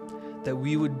 that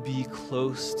we would be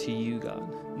close to you,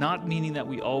 God. Not meaning that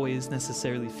we always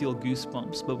necessarily feel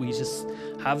goosebumps, but we just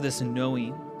have this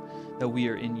knowing that we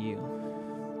are in you.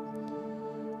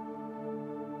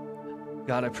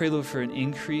 God, I pray, Lord, for an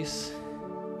increase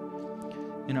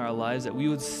in our lives, that we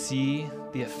would see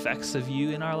the effects of you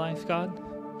in our life, God.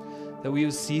 That we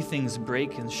would see things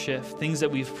break and shift, things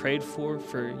that we've prayed for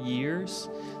years,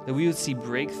 that we would see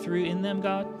breakthrough in them,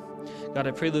 God. God,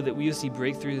 I pray, Lord, that we would see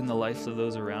breakthrough in the lives of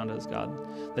those around us,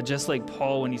 God. That just like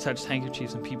Paul, when he touched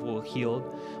handkerchiefs and people were healed,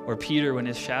 or Peter, when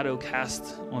his shadow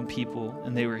cast on people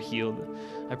and they were healed,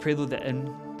 I pray, Lord,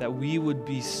 that we would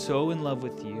be so in love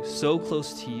with you, so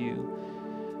close to you,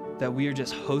 that we are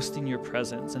just hosting your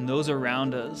presence, and those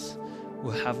around us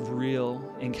will have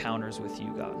real encounters with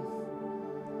you, God.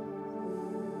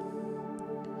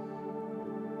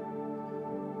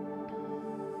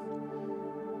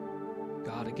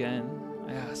 God, again,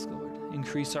 I ask, Lord,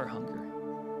 increase our hunger.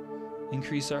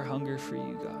 Increase our hunger for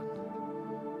you, God.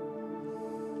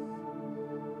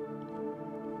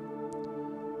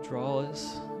 Draw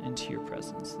us into your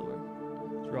presence, Lord.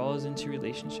 Draw us into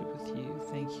relationship with you.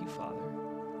 Thank you, Father.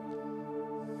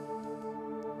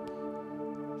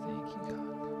 Thank you, God.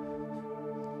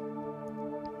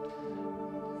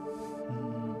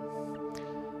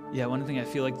 Yeah, one thing I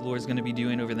feel like the Lord's going to be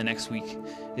doing over the next week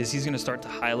is he's going to start to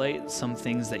highlight some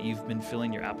things that you've been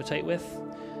filling your appetite with.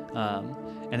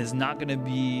 And it's not going to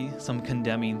be some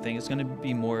condemning thing. It's going to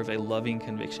be more of a loving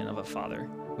conviction of a father,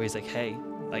 where he's like, hey,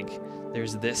 like,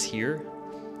 there's this here,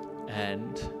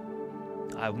 and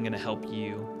I'm going to help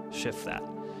you shift that.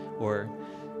 Or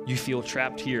you feel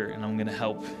trapped here, and I'm going to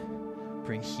help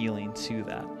bring healing to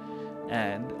that.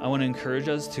 And I want to encourage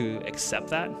us to accept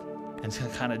that and to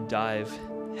kind of dive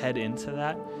head into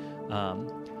that.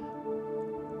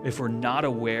 If we're not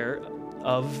aware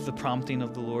of the prompting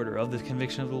of the Lord or of the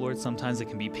conviction of the Lord, sometimes it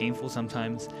can be painful.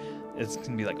 Sometimes it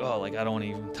can be like, oh, like I don't want to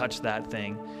even touch that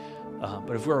thing.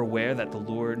 But if we're aware that the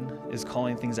Lord is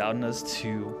calling things out in us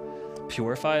to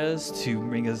purify us, to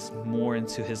bring us more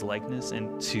into his likeness,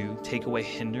 and to take away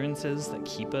hindrances that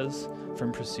keep us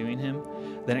from pursuing him,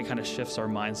 then it kind of shifts our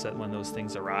mindset when those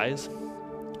things arise.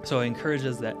 So I encourage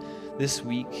us that this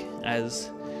week,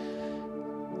 as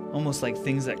almost like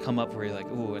things that come up where you're like,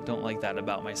 oh, I don't like that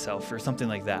about myself, or something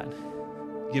like that,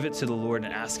 give it to the Lord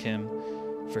and ask him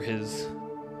for his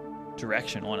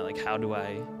direction on it. Like, how do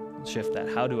I shift that?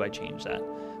 How do I change that?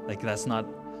 Like, that's not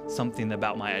something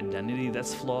about my identity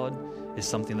that's flawed. It's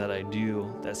something that I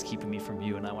do that's keeping me from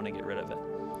you, and I want to get rid of it.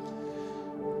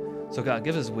 So God,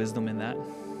 give us wisdom in that.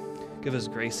 Give us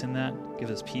grace in that. Give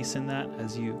us peace in that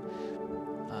as you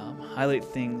highlight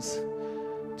things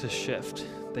to shift,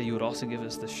 that you would also give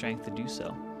us the strength to do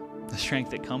so, the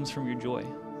strength that comes from your joy.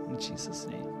 In Jesus'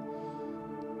 name.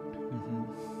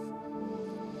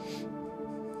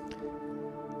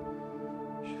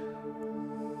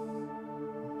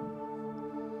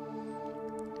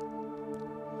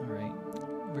 All right,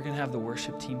 we're going to have the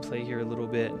worship team play here a little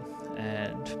bit,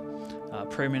 and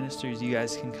prayer ministers, you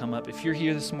guys can come up. If you're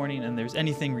here this morning and there's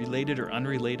anything related or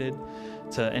unrelated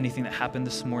to anything that happened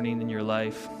this morning in your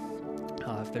life,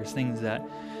 if there's things that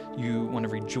you want to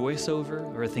rejoice over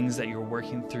or things that you're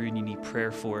working through and you need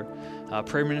prayer for,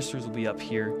 prayer ministers will be up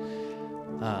here.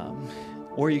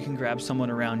 Or you can grab someone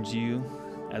around you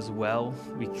as well.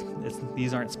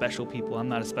 These aren't special people. I'm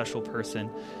not a special person.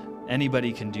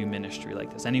 Anybody can do ministry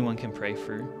like this. Anyone can pray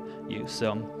for you.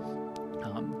 So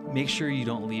make sure you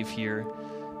don't leave here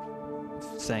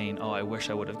saying, oh, I wish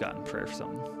I would have gotten prayer for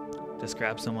something. Just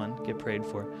grab someone, get prayed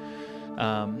for.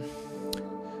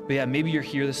 But yeah, maybe you're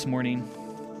here this morning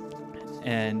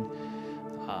and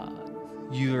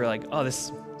you are like, oh,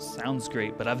 this sounds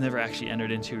great, but I've never actually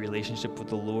entered into a relationship with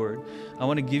the Lord. I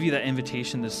want to give you that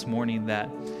invitation this morning that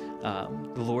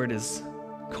the Lord is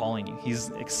calling you. He's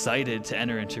excited to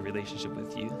enter into a relationship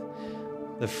with you.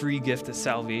 The free gift of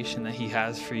salvation that he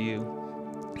has for you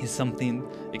is something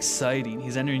exciting.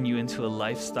 He's entering you into a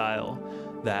lifestyle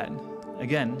that,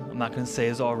 again, I'm not going to say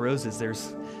is all roses.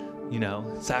 There's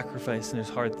sacrifice and there's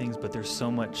hard things, but there's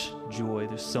so much joy.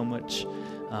 There's so much,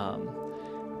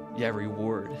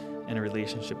 reward in a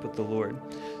relationship with the Lord.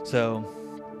 So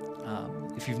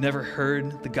if you've never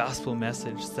heard the gospel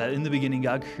message that in the beginning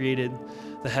God created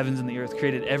the heavens and the earth,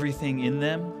 created everything in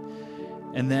them,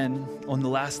 And then on the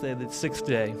last day, the sixth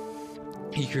day,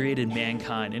 he created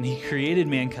mankind. And he created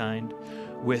mankind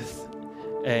with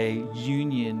a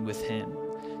union with him.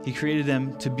 He created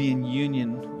them to be in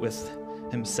union with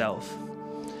himself.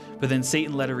 But then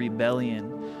Satan led a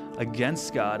rebellion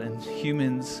against God, and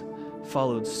humans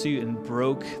followed suit and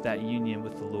broke that union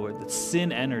with the Lord. That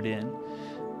sin entered in.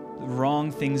 The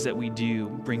wrong things that we do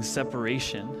bring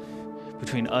separation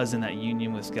between us and that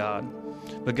union with God.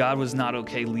 But God was not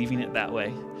okay leaving it that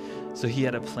way. So he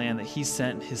had a plan that he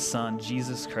sent his son,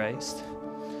 Jesus Christ.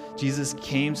 Jesus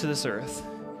came to this earth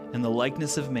in the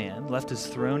likeness of man, left his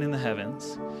throne in the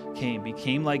heavens,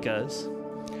 became like us,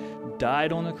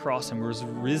 died on the cross, and was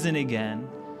risen again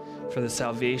for the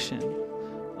salvation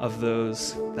of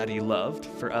those that he loved,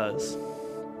 for us.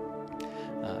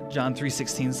 John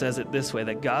 3:16 says it this way,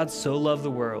 that God so loved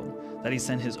the world that he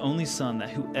sent his only son, that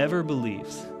whoever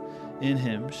believes in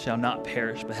him shall not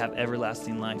perish but have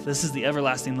everlasting life. This is the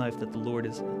everlasting life that the Lord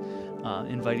is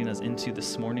inviting us into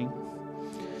this morning.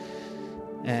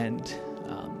 And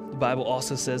the Bible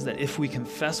also says that if we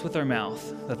confess with our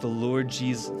mouth that the Lord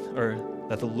Jesus, or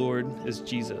that the Lord is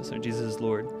Jesus, or Jesus is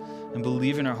Lord, and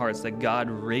believe in our hearts that God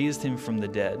raised him from the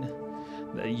dead,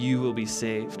 that you will be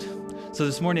saved. So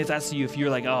this morning, if that's you, if you're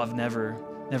like, oh, I've never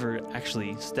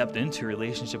actually stepped into a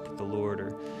relationship with the Lord,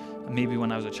 or maybe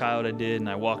when I was a child I did and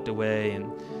I walked away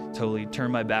and totally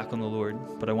turned my back on the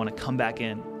Lord, but I want to come back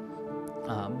in.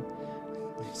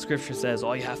 Scripture says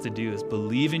all you have to do is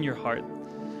believe in your heart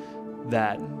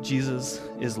that Jesus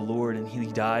is Lord and he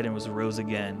died and was rose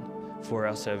again for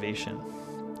our salvation.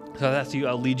 So that's you.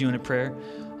 I'll lead you in a prayer,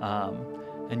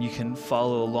 and you can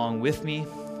follow along with me.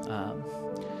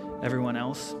 Everyone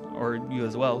else, or you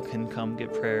as well, can come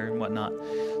get prayer and whatnot.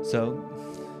 So,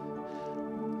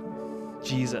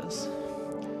 Jesus,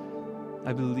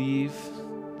 I believe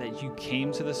that you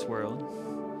came to this world,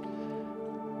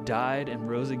 died and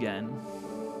rose again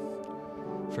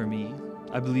for me.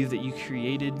 I believe that you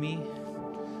created me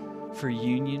for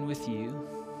union with you.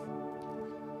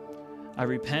 I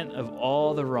repent of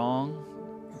all the wrong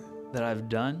that I've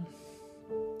done.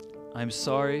 I'm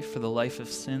sorry for the life of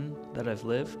sin that I've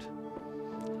lived.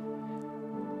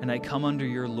 And I come under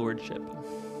your lordship.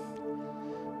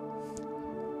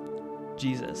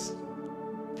 Jesus,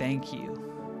 thank you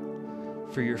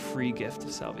for your free gift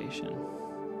of salvation.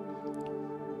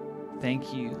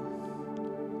 Thank you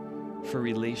for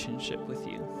relationship with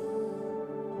you.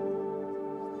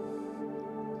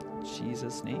 In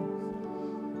Jesus' name.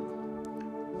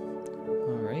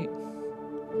 All right.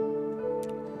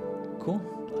 Cool.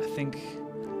 I think,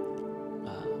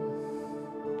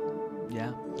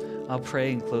 I'll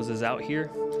pray and close us out here.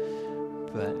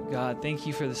 But God, thank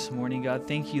you for this morning. God,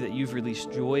 thank you that you've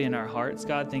released joy in our hearts.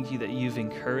 God, thank you that you've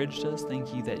encouraged us.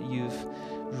 Thank you that you've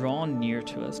drawn near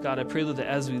to us. God, I pray, Lord, that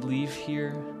as we leave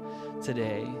here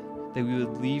today, that we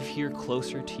would leave here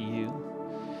closer to you,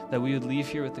 that we would leave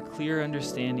here with a clear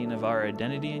understanding of our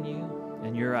identity in you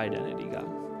and your identity, God.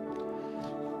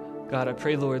 God, I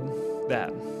pray, Lord,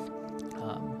 that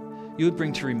you would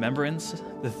bring to remembrance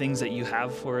the things that you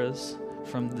have for us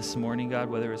from this morning,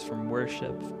 God, whether it's from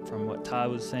worship, from what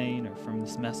Todd was saying, or from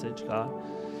this message, God,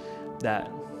 that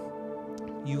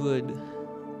you would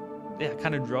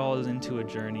kind of draw us into a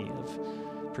journey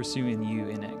of pursuing you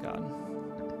in it, God.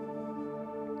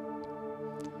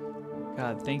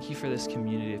 God, thank you for this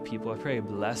community of people. I pray a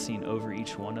blessing over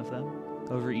each one of them,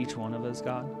 over each one of us,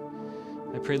 God.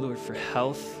 I pray, Lord, for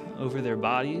health over their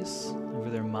bodies,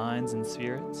 over their minds and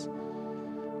spirits.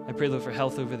 I pray, Lord, for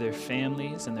health over their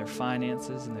families and their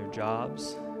finances and their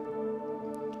jobs.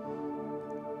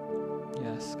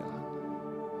 Yes, God.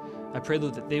 I pray,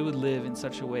 Lord, that they would live in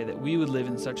such a way, that we would live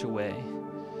in such a way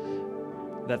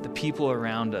that the people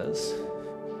around us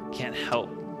can't help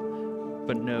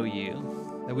but know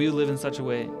you. That we would live in such a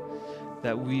way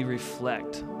that we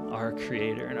reflect our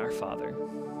Creator and our Father.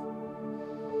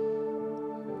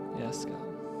 Yes, God.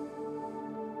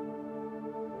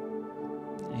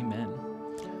 Amen.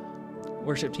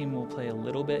 Worship team will play a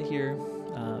little bit here,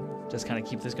 just kind of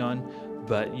keep this going,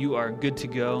 but you are good to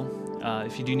go.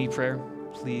 If you do need prayer,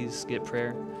 please get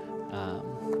prayer.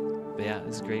 But yeah,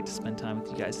 it's great to spend time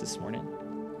with you guys this morning.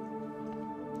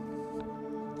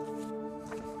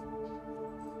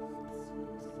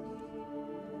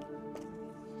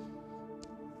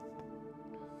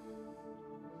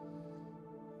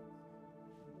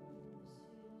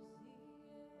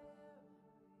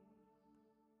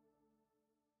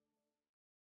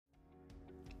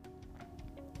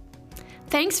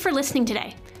 Thanks for listening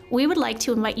today. we would like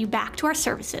to invite you back to our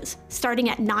services starting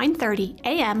at 9:30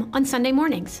 a.m. on Sunday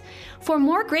mornings. For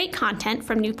more great content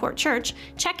from Newport Church,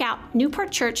 check out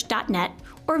newportchurch.net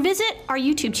or visit our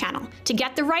YouTube channel. To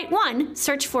get the right one,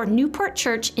 search for Newport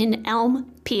Church in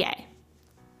Elm, PA.